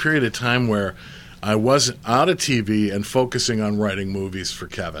launched a period of time where I was out of TV and focusing on writing movies for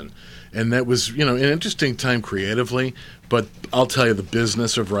Kevin. And that was, you know, an interesting time creatively, but I'll tell you, the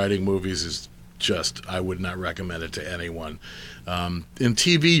business of writing movies is just, I would not recommend it to anyone. In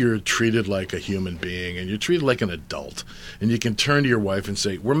TV, you're treated like a human being, and you're treated like an adult. And you can turn to your wife and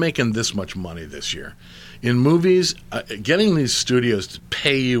say, we're making this much money this year. In movies, getting these studios to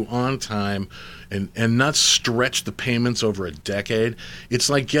pay you on time and not stretch the payments over a decade, it's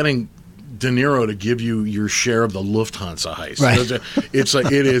like getting De Niro to give you your share of the Lufthansa heist. Right. It's like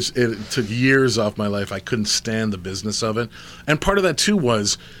it took years off my life. I couldn't stand the business of it. And part of that, too,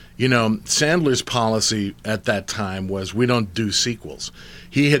 was, you know, Sandler's policy at that time was we don't do sequels.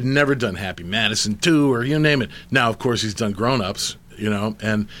 He had never done Happy Madison 2 or you name it. Now, of course, he's done Grown Ups, you know,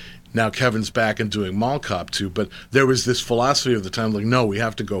 and now Kevin's back and doing Mall Cop 2. But there was this philosophy of the time, like, no, we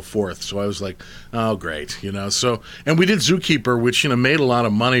have to go forth. So I was like, oh, great, you know. So, and we did Zookeeper, which, you know, made a lot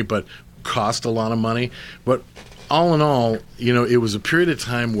of money but cost a lot of money. But all in all, you know, it was a period of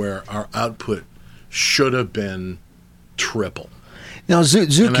time where our output should have been triple. Now,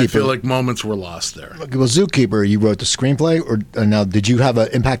 Zookeeper. And I feel like moments were lost there. Well, Zookeeper, you wrote the screenplay, or now did you have an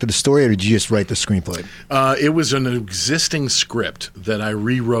impact of the story, or did you just write the screenplay? It was an existing script that I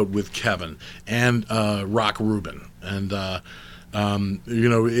rewrote with Kevin and Rock Rubin, and you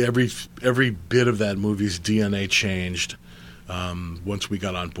know, every bit of that movie's DNA changed once we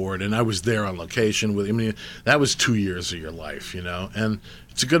got on board, and I was there on location with. I mean, that was 2 years of your life, you know, and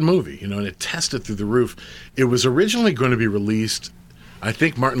it's a good movie, you know, and it tested through the roof. It was originally going to be released, I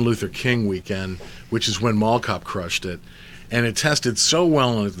think, Martin Luther King weekend, which is when Mall Cop crushed it. And it tested so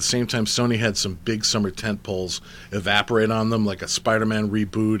well, and at the same time, Sony had some big summer tent poles evaporate on them, like a Spider-Man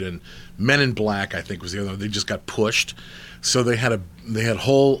reboot, and Men in Black, I think, was the other one. They just got pushed. So they had a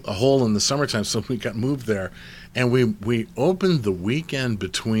hole in the summertime, so we got moved there. And we opened the weekend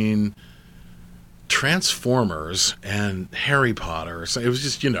between Transformers and Harry Potter. So it was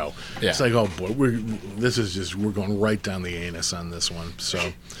just, you know, It's like, oh boy, we're going right down the anus on this one.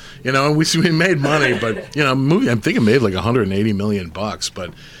 So, you know, and we made money, but, you know, I'm thinking made like $180 million,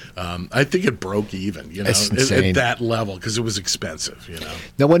 but I think it broke even, you know, at that level, because it was expensive, you know.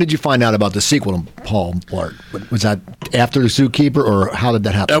 Now, when did you find out about the sequel to Paul Blart? Was that after Zookeeper, or how did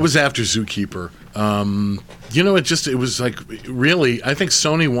that happen? That was after Zookeeper. You know, it was like, really, I think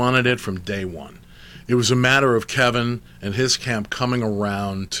Sony wanted it from day one. It was a matter of Kevin and his camp coming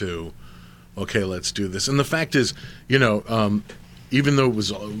around to, okay, let's do this. And the fact is, you know, even though it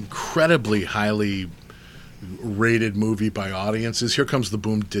was an incredibly highly rated movie by audiences, Here Comes the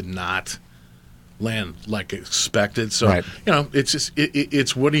Boom did not land like expected. So, right. You know, it's just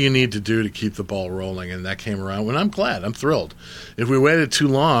it's what do you need to do to keep the ball rolling? And that came around. And I'm glad. I'm thrilled. If we waited too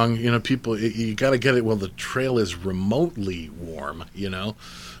long, you know, people, you got to get it while the trail is remotely warm, you know.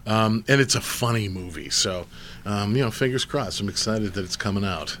 And it's a funny movie, so you know, fingers crossed. I'm excited that it's coming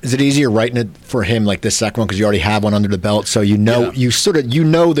out. Is it easier writing it for him like this second one because you already have one under the belt, so you know you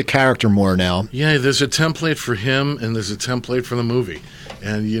know the character more now? Yeah, there's a template for him and there's a template for the movie,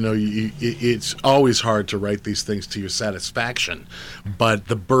 and you know, it's always hard to write these things to your satisfaction, but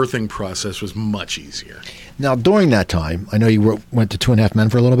the birthing process was much easier. Now, during that time, I know you went to 2.5 Men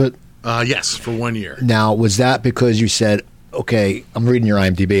for a little bit. Yes, for 1 year. Now, was that because you said, okay, I'm reading your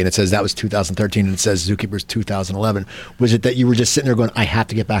IMDb, and it says that was 2013, and it says Zookeeper's 2011. Was it that you were just sitting there going, I have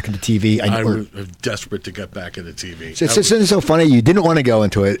to get back into TV? I was desperate to get back into TV. It's so funny. You didn't want to go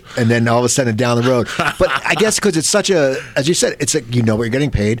into it, and then all of a sudden down the road. But I guess because it's such a, as you said, it's like, you know what you're getting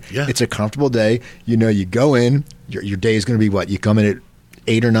paid. Yeah. It's a comfortable day. You know, you go in, your day is going to be what? You come in at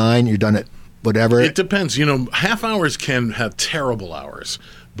 8 or 9, you're done at whatever. It depends. You know, half hours can have terrible hours.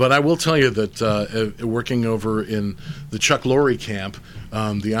 But I will tell you that working over in the Chuck Lorre camp,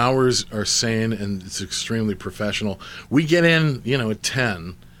 the hours are sane and it's extremely professional. We get in, you know, at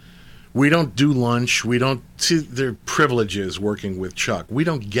 10. We don't do lunch. We don't see their privileges working with Chuck. We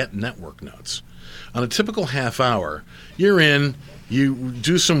don't get network notes. On a typical half hour, you're in, you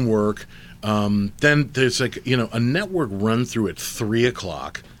do some work. Then there's like, you know, a network run through at 3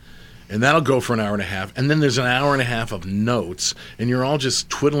 o'clock. and that'll go for an hour and a half, and then there's an hour and a half of notes, and you're all just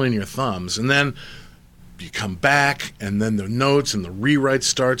twiddling your thumbs, and then you come back, and then the notes and the rewrite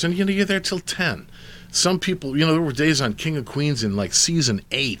starts, and you're there till 10. Some people, there were days on King of Queens in like season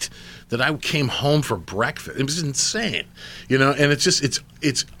 8 that I came home for breakfast. It was insane, and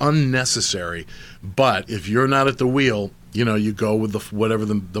it's unnecessary. But if you're not at the wheel, you go with whatever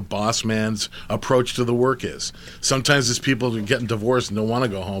the boss man's approach to the work is. Sometimes it's people who are getting divorced and don't want to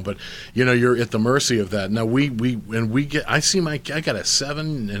go home, but you're at the mercy of that. Now I got a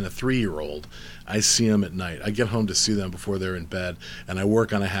 7 and a 3-year-old. I see them at night. I get home to see them before they're in bed, and I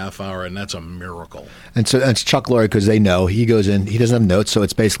work on a half hour, and that's a miracle. And so that's Chuck Lorre, because they know he goes in. He doesn't have notes, so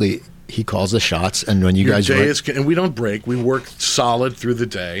it's basically he calls the shots. And when you guys and we don't break. We work solid through the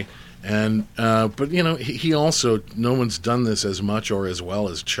day. And but he also, no one's done this as much or as well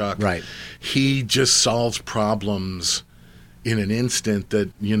as Chuck. Right. He just solves problems in an instant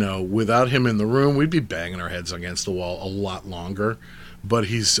that without him in the room, we'd be banging our heads against the wall a lot longer. But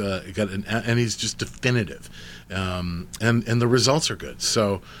he's and he's just definitive, and the results are good.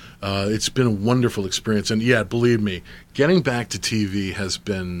 So it's been a wonderful experience. And yeah, believe me, getting back to TV has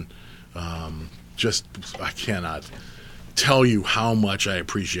been I cannot tell you how much I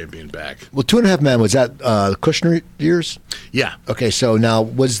appreciate being back. Well, 2.5 Men, was that Kushner years? Yeah. Okay, so now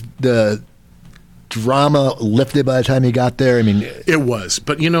was the drama lifted by the time you got there? I mean, it was,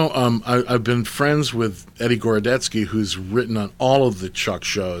 but I've been friends with Eddie Gorodetsky, who's written on all of the Chuck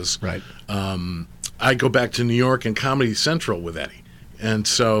shows. Right. I go back to New York and Comedy Central with Eddie, and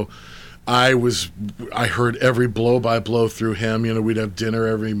so I heard every blow by blow through him. We'd have dinner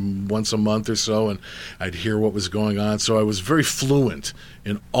every once a month or so, and I'd hear what was going on. So I was very fluent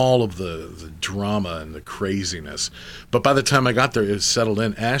in all of the drama and the craziness. But by the time I got there, it was settled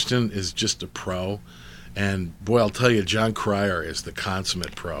in. Ashton is just a pro. And boy, I'll tell you, John Cryer is the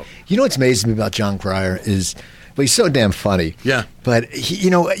consummate pro. What's amazing me about John Cryer is, well, he's so damn funny. Yeah. But he,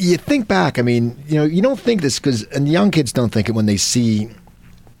 you think back. I mean, you don't think this and young kids don't think it when they see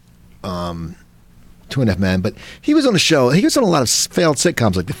 2.5 Men, but he was on a show. He was on a lot of failed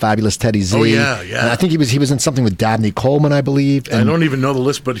sitcoms like The Fabulous Teddy Z. Oh yeah. And I think he was in something with Dabney Coleman, I believe. And I don't even know the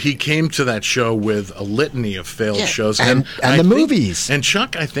list, but he came to that show with a litany of failed shows and the movies. And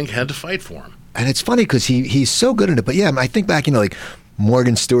Chuck, I think, had to fight for him. And it's funny because he's so good at it. But yeah, I think back, like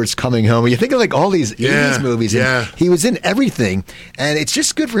Morgan Stewart's Coming Home. You think of like all these 80s movies. And he was in everything, and it's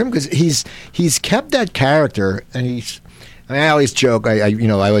just good for him because he's kept that character, and I always joke. I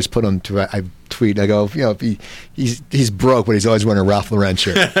always put him to. I tweet. I go, he's broke, but he's always wearing a Ralph Lauren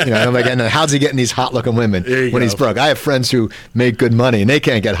shirt. And I'm like, and how's he getting these hot looking women when he's broke? I have friends who make good money and they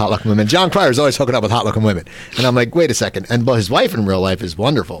can't get hot looking women. John Cryer is always hooking up with hot looking women, and I'm like, wait a second. And his wife in real life is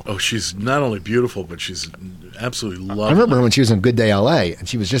wonderful. Oh, she's not only beautiful, but she's absolutely lovely. I remember when she was in Good Day LA, and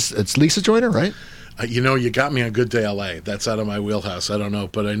she was it's Lisa Joyner, right? You got me on Good Day LA. That's out of my wheelhouse. I don't know,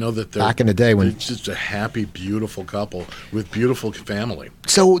 but I know that they're back in the day when they're just a happy, beautiful couple with beautiful family.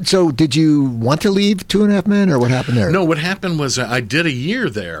 So did you want to leave 2.5 Men, or what happened there? No, what happened was I did a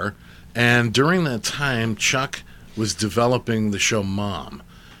year there, and during that time, Chuck was developing the show Mom,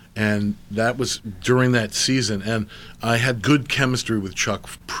 and that was during that season, and I had good chemistry with Chuck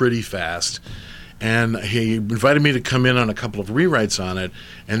pretty fast. And he invited me to come in on a couple of rewrites on it.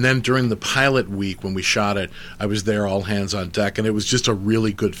 And then during the pilot week when we shot it, I was there all hands on deck, and it was just a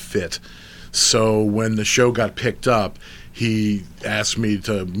really good fit. So when the show got picked up, he asked me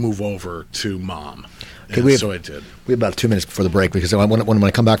to move over to Mom. Okay, so I did. We have about 2 minutes before the break, because when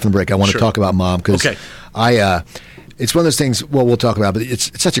I come back from the break, I want to talk about Mom. Because it's one of those things, well, we'll talk about, but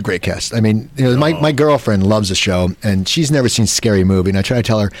it's such a great cast. I mean, my girlfriend loves the show, and she's never seen Scary Movie, and I try to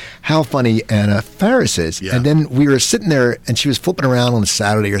tell her how funny Anna Faris is. Yeah. And then we were sitting there, and she was flipping around on a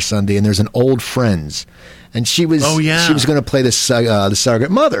Saturday or Sunday, and there's an Old Friends. And she was she was going to play the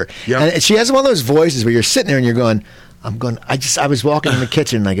surrogate mother. Yep. And she has one of those voices where you're sitting there and you're going, I was walking in the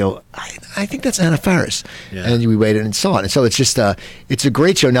kitchen and I go, I think that's Anna Faris. Yeah. And we waited and saw it. And so it's just it's a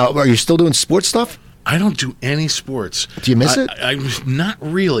great show. Now, are you still doing sports stuff? I don't do any sports. Do you miss it? Not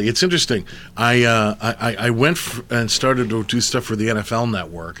really. It's interesting. I went and started to do stuff for the NFL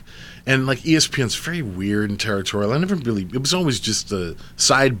Network, and like ESPN's very weird and territorial. I never really. It was always just a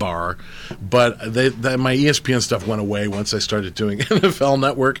sidebar, but my ESPN stuff went away once I started doing NFL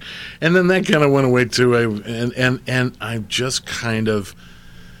Network, and then that kind of went away too. And I just kind of.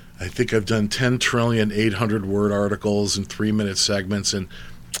 I think I've done 10 trillion 800-word articles and 3-minute segments, and.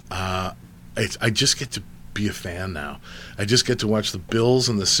 I just get to be a fan now. I just get to watch the Bills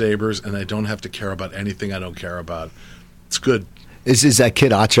and the Sabres, and I don't have to care about anything I don't care about. It's good. Is that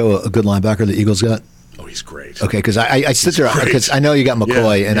kid Acho a good linebacker the Eagles got? Oh, he's great. Okay, because I sit there because I know you got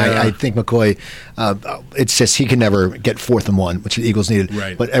McCoy, and I think McCoy. It's just he can never get 4th and 1, which the Eagles needed.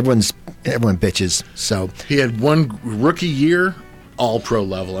 Right. But everyone bitches. So he had one rookie year, all-pro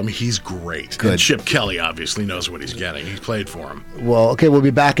level. I mean, he's great. Good. And Chip Kelly obviously knows what he's getting. He's played for him. well, okay, we'll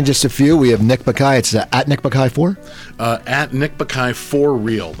be back in just a few. We have Nick Bakay. It's at Nick Bakay 4. At Nick Bakay 4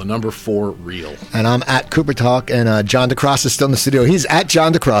 Real, the number 4 Real. And I'm at Cooper Talk, and John DeCrosta is still in the studio. He's at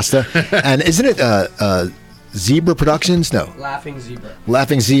John DeCrosta. And isn't it Zebra Productions? No. Laughing Zebra.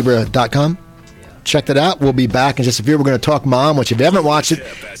 LaughingZebra.com. Yeah. Check that out. We'll be back in just a few. We're going to talk Mom, which if you haven't watched it,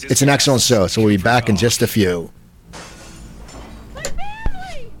 it's an excellent show. So we'll be back in just a few. My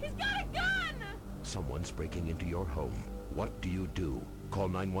family! He's got a gun! Someone's breaking into your home. What do you do? Call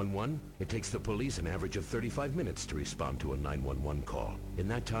 911? It takes the police an average of 35 minutes to respond to a 911 call. In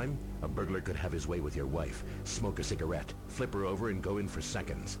that time, a burglar could have his way with your wife, smoke a cigarette, flip her over, and go in for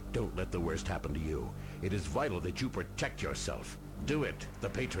seconds. Don't let the worst happen to you. It is vital that you protect yourself. Do it the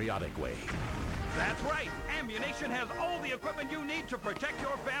patriotic way. That's right. Ammunition has all the equipment you need to protect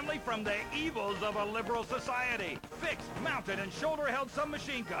your family from the evils of a liberal society. Fixed, mounted, and shoulder-held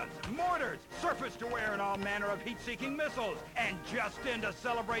submachine guns, mortars, surface-to-air, and all manner of heat-seeking missiles. And just in to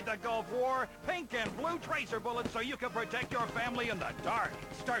celebrate the Gulf War, pink and blue tracer bullets so you can protect your family in the dark.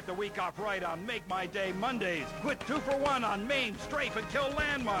 Start the week off right on Make My Day Mondays with 2-for-1 on main, strafe, and kill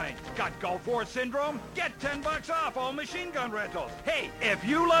landmines. Got Gulf War syndrome? Get $10 off all machine gun rentals. Hey, if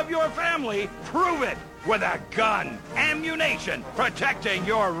you love your family, prove it with a gun. Ammunition, protecting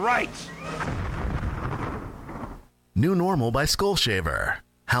your rights. New Normal by Skull Shaver.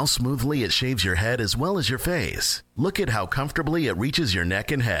 How smoothly it shaves your head as well as your face. Look at how comfortably it reaches your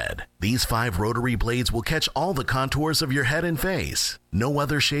neck and head. These 5 rotary blades will catch all the contours of your head and face. No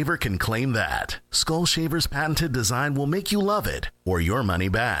other shaver can claim that. Skull Shaver's patented design will make you love it or your money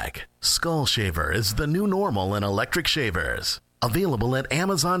back. Skull Shaver is the new normal in electric shavers. Available at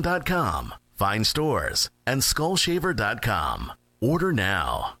Amazon.com, fine stores, and SkullShaver.com. Order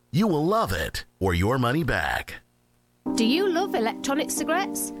now. You will love it or your money back. Do you love electronic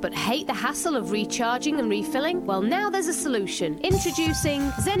cigarettes but hate the hassle of recharging and refilling? Well, now there's a solution.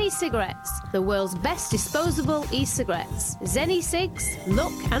 Introducing Zenny Cigarettes, the world's best disposable e-cigarettes. Zenny Cigs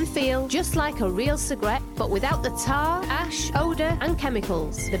look and feel just like a real cigarette, but without the tar, ash, odor, and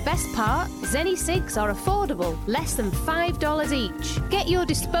chemicals. The best part, Zenny Cigs are affordable, less than $5 each. Get your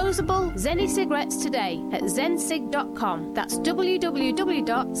disposable Zenny cigarettes today at zensig.com. That's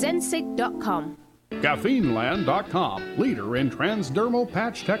www.zensig.com. CaffeineLand.com, leader in transdermal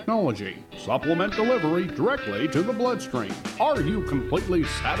patch technology. Supplement delivery directly to the bloodstream. Are you completely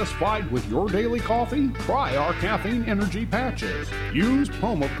satisfied with your daily coffee? Try our caffeine energy patches. Use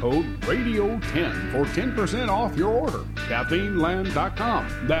promo code RADIO10 for 10% off your order.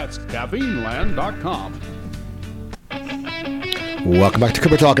 CaffeineLand.com. That's CaffeineLand.com. Welcome back to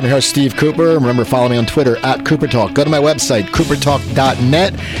Cooper Talk. I'm your host, Steve Cooper. Remember, follow me on Twitter at Cooper Talk. Go to my website,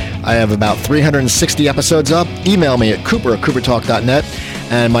 coopertalk.net. I have about 360 episodes up. Email me at cooper@coopertalk.net.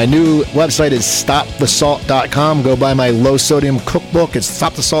 And my new website is stopthesalt.com. Go buy my low-sodium cookbook. It's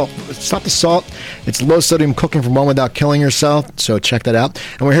Stop the Salt. It's low-sodium cooking from one without killing yourself. So check that out.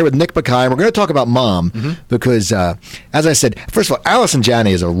 And we're here with Nick Bakay. We're going to talk about Mom because, as I said, first of all, Allison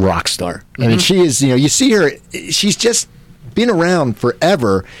Janney is a rock star. I mean, she is, you see her, she's just been around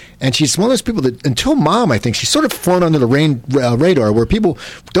forever, and she's one of those people that, until Mom, I think, she's sort of flown under the radar, where people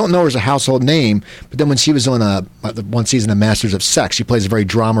don't know her as a household name, but then when she was on one season of Masters of Sex, she plays a very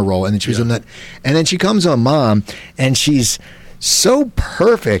drama role, and then she was on that, and then she comes on Mom, and she's so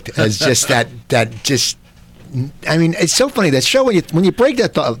perfect as just that just, I mean, it's so funny, that show, when you break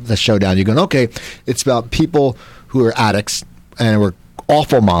the show down, you're going, okay, it's about people who are addicts, and we're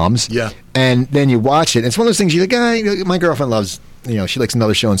awful moms. Yeah. And then you watch it, and it's one of those things you're like, my girlfriend loves, she likes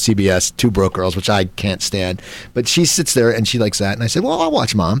another show on CBS, Two Broke Girls, which I can't stand. But she sits there and she likes that. And I said, well, I'll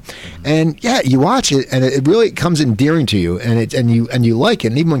watch Mom. And yeah, you watch it, and it really comes endearing to you, and you like it.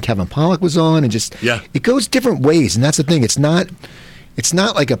 And even when Kevin Pollak was on, and just it goes different ways. And that's the thing. It's not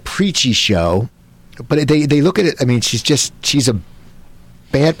like a preachy show, but they look at it. I mean, she's a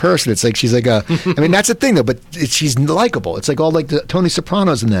bad person. It's like she's like I mean, that's the thing though, but she's likable. It's like all like the Tony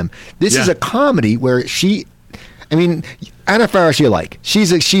Sopranos and them. This is a comedy where Anna Faris you like.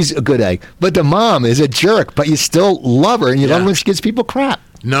 She's a good egg, but the mom is a jerk, but you still love her, and you love when she gives people crap.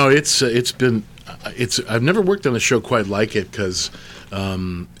 No, I've never worked on a show quite like it, because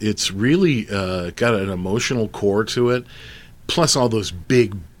it's really got an emotional core to it, plus all those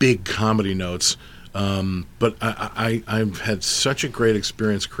big comedy notes. But I've had such a great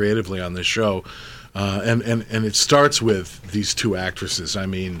experience creatively on this show, and it starts with these two actresses. I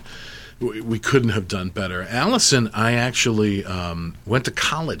mean, we couldn't have done better. Allison, I actually went to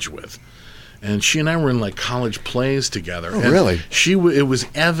college with. And she and I were in like college plays together. Oh, and really? It was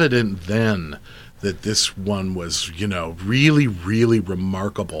evident then that this one was, really, really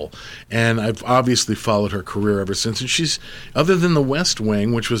remarkable. And I've obviously followed her career ever since. And she's, other than The West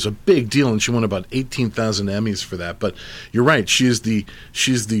Wing, which was a big deal, and she won about 18,000 Emmys for that. But you're right, she's the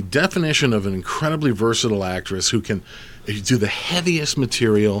definition of an incredibly versatile actress who can do the heaviest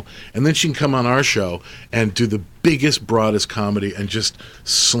material, and then she can come on our show and do the biggest, broadest comedy and just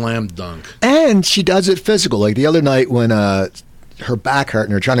slam dunk. And she does it physical. Like the other night when her back hurt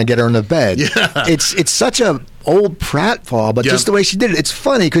and they're trying to get her in the bed. Yeah. It's such a old pratfall, but just the way she did it, it's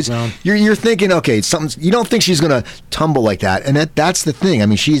funny because you're thinking, okay, something. You don't think she's going to tumble like that, and that's the thing. I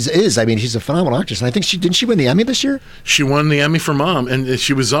mean, she's a phenomenal actress, and I think didn't she win the Emmy this year? She won the Emmy for Mom, and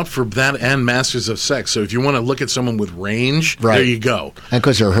she was up for that and Masters of Sex. So if you want to look at someone with range, there you go. And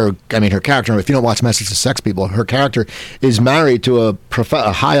because her character, if you don't watch Masters of Sex, people, her character is married to a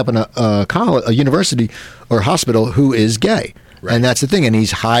high up in a university or hospital who is gay. Right. And that's the thing, and he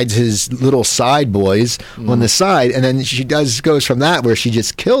hides his little side boys on the side, and then she goes from that where she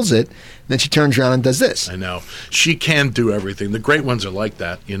just kills it, and then she turns around and does this. I know. She can do everything. The great ones are like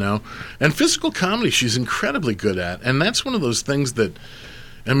that, And physical comedy she's incredibly good at, and that's one of those things that,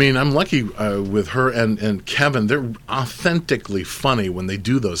 I mean, I'm lucky with her and Kevin. They're authentically funny when they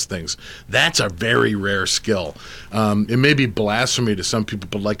do those things. That's a very rare skill. It may be blasphemy to some people,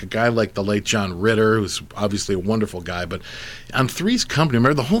 but like a guy like the late John Ritter, who's obviously a wonderful guy, but on Three's Company,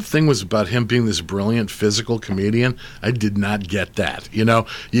 remember the whole thing was about him being this brilliant physical comedian? I did not get that.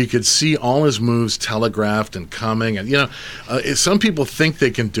 You could see all his moves telegraphed and coming, and some people think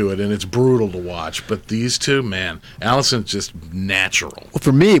they can do it, and it's brutal to watch. But these two, man, Allison's just natural. Well,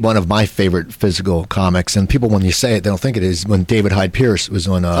 for me, one of my favorite physical comics, and people, when you say it, they don't think it is, when David Hyde Pierce was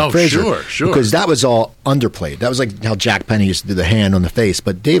on Frasier. Sure. Because that was all underplayed. That was like how Jack Penny used to do the hand on the face.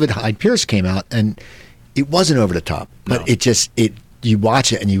 But David Hyde Pierce came out, and it wasn't over the top. But you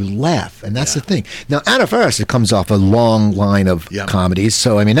watch it and you laugh, and that's the thing. Now, Anna Faris, it comes off a long line of comedies.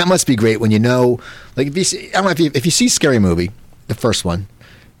 So, I mean, that must be great when like, if you see, I don't know if you see Scary Movie, the first one,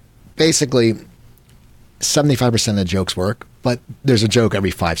 basically 75% of the jokes work, but there's a joke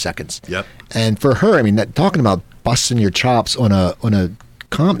every 5 seconds. Yep. And for her, I mean, talking about busting your chops on a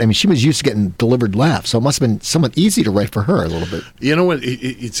comedy, I mean, she was used to getting delivered laughs, so it must have been somewhat easy to write for her a little bit. You know what?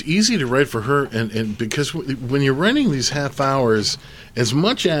 It's easy to write for her, and because when you're writing these half hours, as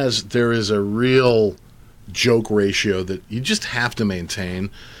much as there is a real joke ratio that you just have to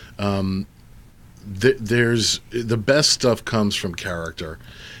maintain, there's the best stuff comes from character.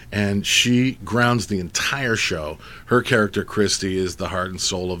 And she grounds the entire show. Her character, Christy, is the heart and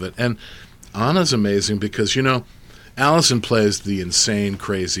soul of it. And Anna's amazing because, Allison plays the insane,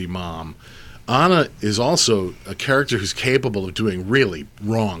 crazy mom. Anna is also a character who's capable of doing really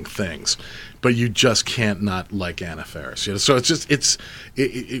wrong things, but you just can't not like Anna Faris. So it's just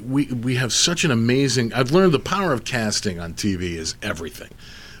we have such an amazing. I've learned the power of casting on TV is everything.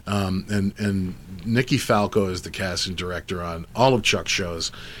 And Nikki Falco is the casting director on all of Chuck's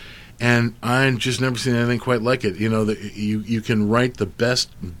shows, and I've just never seen anything quite like it. You can write the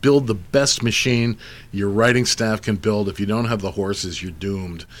best, build the best machine your writing staff can build. If you don't have the horses, you're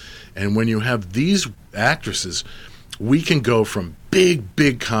doomed. And when you have these actresses, we can go from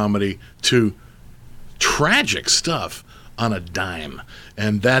big comedy to tragic stuff on a dime.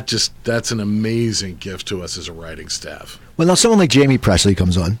 And that's an amazing gift to us as a writing staff. Well, now someone like Jamie Presley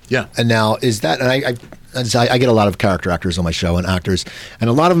comes on. Yeah. And now is that, and I get a lot of character actors on my show and actors, and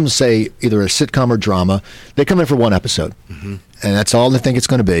a lot of them say either a sitcom or drama. They come in for one episode, and that's all they think it's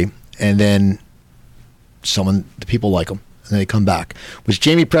going to be. And then the people like them, and they come back. Was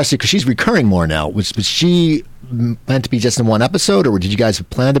Jamie Presley, because she's recurring more now, was she meant to be just in one episode, or did you guys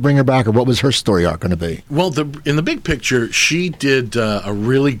plan to bring her back, or what was her story arc going to be? Well, in the big picture, she did a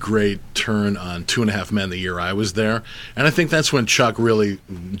really great turn on 2.5 Men the year I was there, and I think that's when Chuck really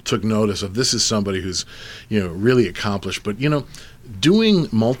took notice of this is somebody who's, really accomplished. But doing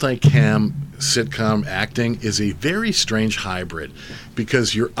multicam sitcom acting is a very strange hybrid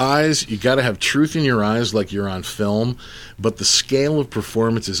because your eyes, you got to have truth in your eyes like you're on film, but the scale of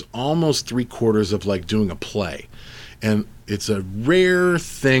performance is almost 3/4 of like doing a play. And it's a rare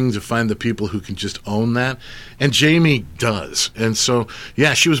thing to find the people who can just own that. And Jamie does. And so,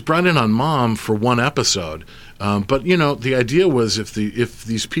 yeah, she was brought in on Mom for one episode. But, the idea was if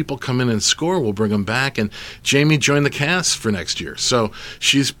these people come in and score, we'll bring them back. And Jamie joined the cast for next year. So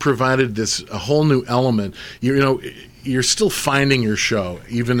she's provided a whole new element. You're still finding your show,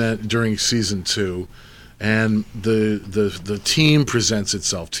 even during season 2. and the team presents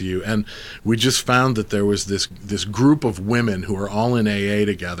itself to you. And we just found that there was this group of women who are all in AA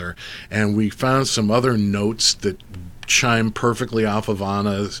together, and we found some other notes that chime perfectly off of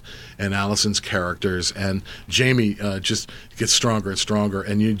Anna's and Allison's characters, and Jamie just gets stronger and stronger,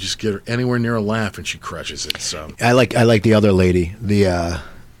 and you just get her anywhere near a laugh, and she crushes it. So I like the other lady, the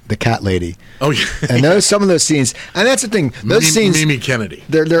cat lady. Oh yeah, and some of those scenes, and that's the thing. Those scenes, Mimi Kennedy,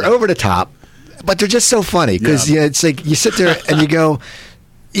 they're over the top, but they're just so funny because it's like you sit there and you go,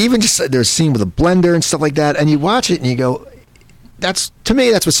 even just there's a scene with a blender and stuff like that, and you watch it and you go, to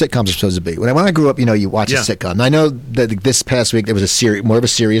me, that's what sitcoms are supposed to be. When I grew up, you watch a sitcom. And I know that this past week there was more of a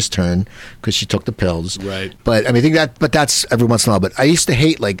serious turn because she took the pills. Right. But I mean, but that's every once in a while. But I used to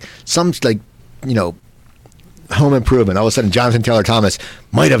hate some Home Improvement. All of a sudden, Jonathan Taylor Thomas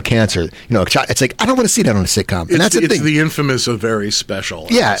might have cancer. It's like I don't want to see that on a sitcom. And that's the thing. It's the infamous "a very special."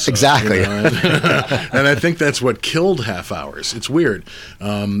 Yeah, so, exactly. And I think that's what killed half hours. It's weird.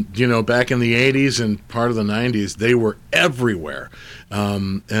 Back in the '80s and part of the '90s, they were everywhere.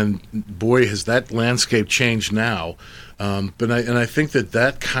 And boy, has that landscape changed now. But I think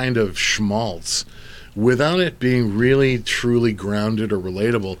that kind of schmaltz, without it being really truly grounded or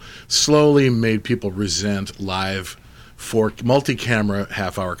relatable, slowly made people resent live for multi-camera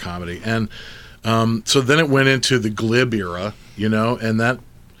half-hour comedy. And so then it went into the glib era, and that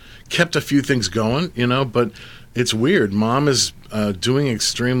kept a few things going, but it's weird. Mom is doing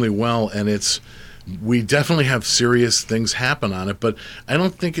extremely well, and we definitely have serious things happen on it, but I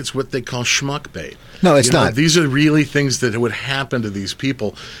don't think it's what they call schmuck bait. No, it's not. These are really things that would happen to these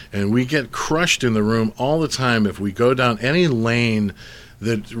people, and we get crushed in the room all the time if we go down any lane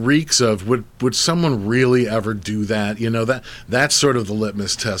that reeks of would someone really ever do that? That's sort of the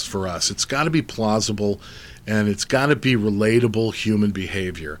litmus test for us. It's got to be plausible, and it's got to be relatable human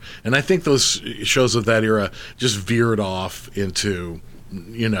behavior. And I think those shows of that era just veered off into,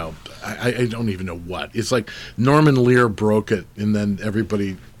 I don't even know what. It's like Norman Lear broke it, and then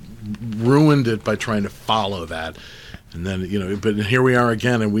everybody ruined it by trying to follow that. And then, but here we are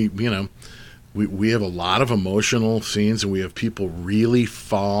again, and we have a lot of emotional scenes, and we have people really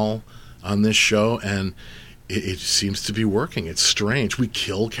fall on this show, and it seems to be working. It's strange. We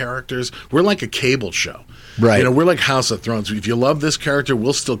kill characters. We're like a cable show. Right. We're like House of Thrones. If you love this character,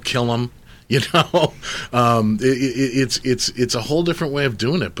 we'll still kill him. It's a whole different way of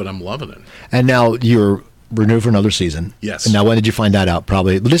doing it, but I'm loving it. And now you're renewed for another season. Yes. And now when did you find that out?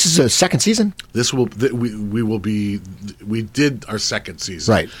 Probably. This is a second season? We did our second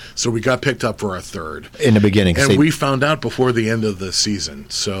season. Right. So we got picked up for our third. In the beginning. And we found out before the end of the season.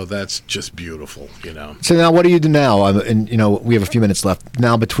 So that's just beautiful, So now what do you do now? And we have a few minutes left.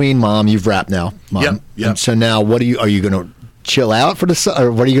 Now between Mom, you've wrapped now, Mom. Yep. And so now are you going to chill out for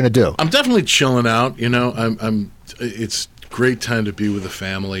or what are you going to do? I'm definitely chilling out. It's great time to be with the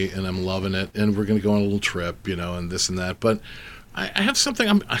family, and I'm loving it. And we're going to go on a little trip, and this and that. But I have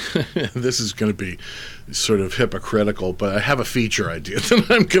something. This is going to be sort of hypocritical, but I have a feature idea that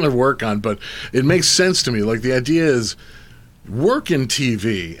I'm going to work on. But it makes sense to me. Like the idea is work in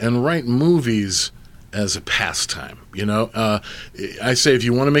TV and write movies as a pastime. I say if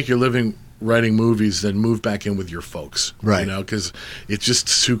you want to make your living writing movies, then move back in with your folks, right? Because it's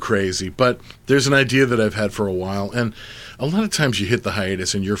just too crazy. But there's an idea that I've had for a while, and a lot of times you hit the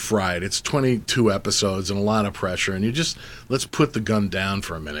hiatus and you're fried. It's 22 episodes and a lot of pressure, and let's put the gun down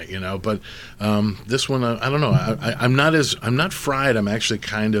for a minute, But this one, I don't know. I'm not fried. I'm actually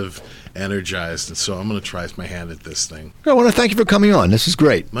kind of energized, and so I'm going to try my hand at this thing. I want to thank you for coming on. This is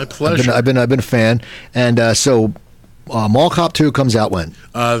great. My pleasure. I've been a fan, and so. Mall Cop 2 comes out when?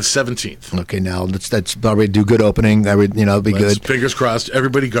 The 17th. Okay, now let's probably do good opening. It'll be good. Fingers crossed.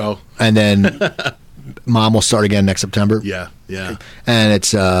 Everybody go. And then Mom will start again next September. Yeah. And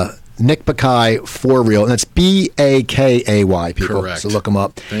it's Nick Bakay for real, and it's Bakay people. Correct. So look him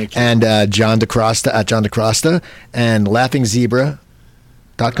up. Thank you. And John DeCrosta at John DeCrosta and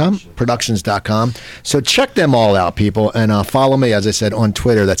Productions.com. So check them all out, people, and follow me, as I said, on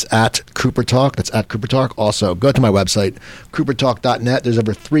Twitter. That's at Cooper Talk. That's at Cooper Talk. Also, go to my website, coopertalk.net. There's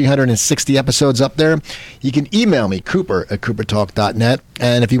over 360 episodes up there. You can email me, cooper@coopertalk.net.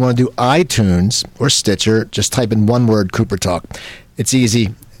 And if you want to do iTunes or Stitcher, just type in one word, Cooper Talk. It's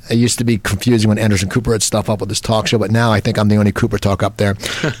easy. It used to be confusing when Anderson Cooper had stuff up with his talk show, but now I think I'm the only Cooper Talk up there.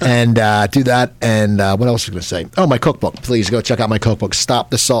 And do that. And what else was I going to say? Oh, my cookbook. Please go check out my cookbook,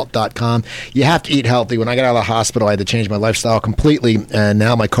 stopthesalt.com. You have to eat healthy. When I got out of the hospital, I had to change my lifestyle completely. And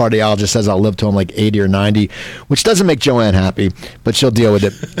now my cardiologist says I'll live till I'm like 80 or 90, which doesn't make Joanne happy, but she'll deal with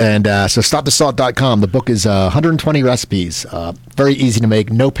it. And so stopthesalt.com. The book is 120 recipes. Very easy to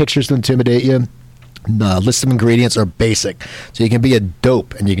make. No pictures to intimidate you. The list of ingredients are basic. So you can be a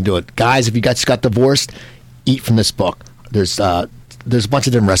dope and you can do it. Guys, if you just got divorced, eat from this book. There's a bunch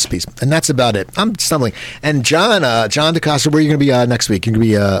of different recipes. And that's about it. I'm stumbling. And John DeCosta, where are you going to be next week? You're going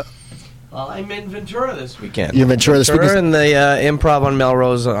to be... Well, I'm in Ventura this weekend. You're in Ventura this weekend? And the Improv on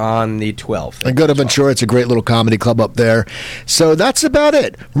Melrose on the 12th. And go to Ventura. It's a great little comedy club up there. So that's about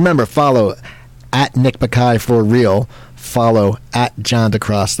it. Remember, follow at Nick Bakay for real. Follow at John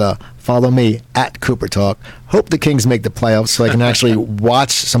DeCosta. Follow me at Cooper Talk. Hope the Kings make the playoffs so I can actually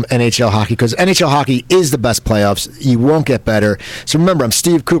watch some NHL hockey, because NHL hockey is the best playoffs. You won't get better. So remember, I'm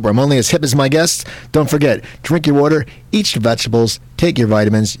Steve Cooper. I'm only as hip as my guests. Don't forget, drink your water, eat your vegetables, take your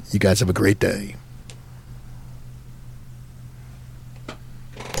vitamins. You guys have a great day.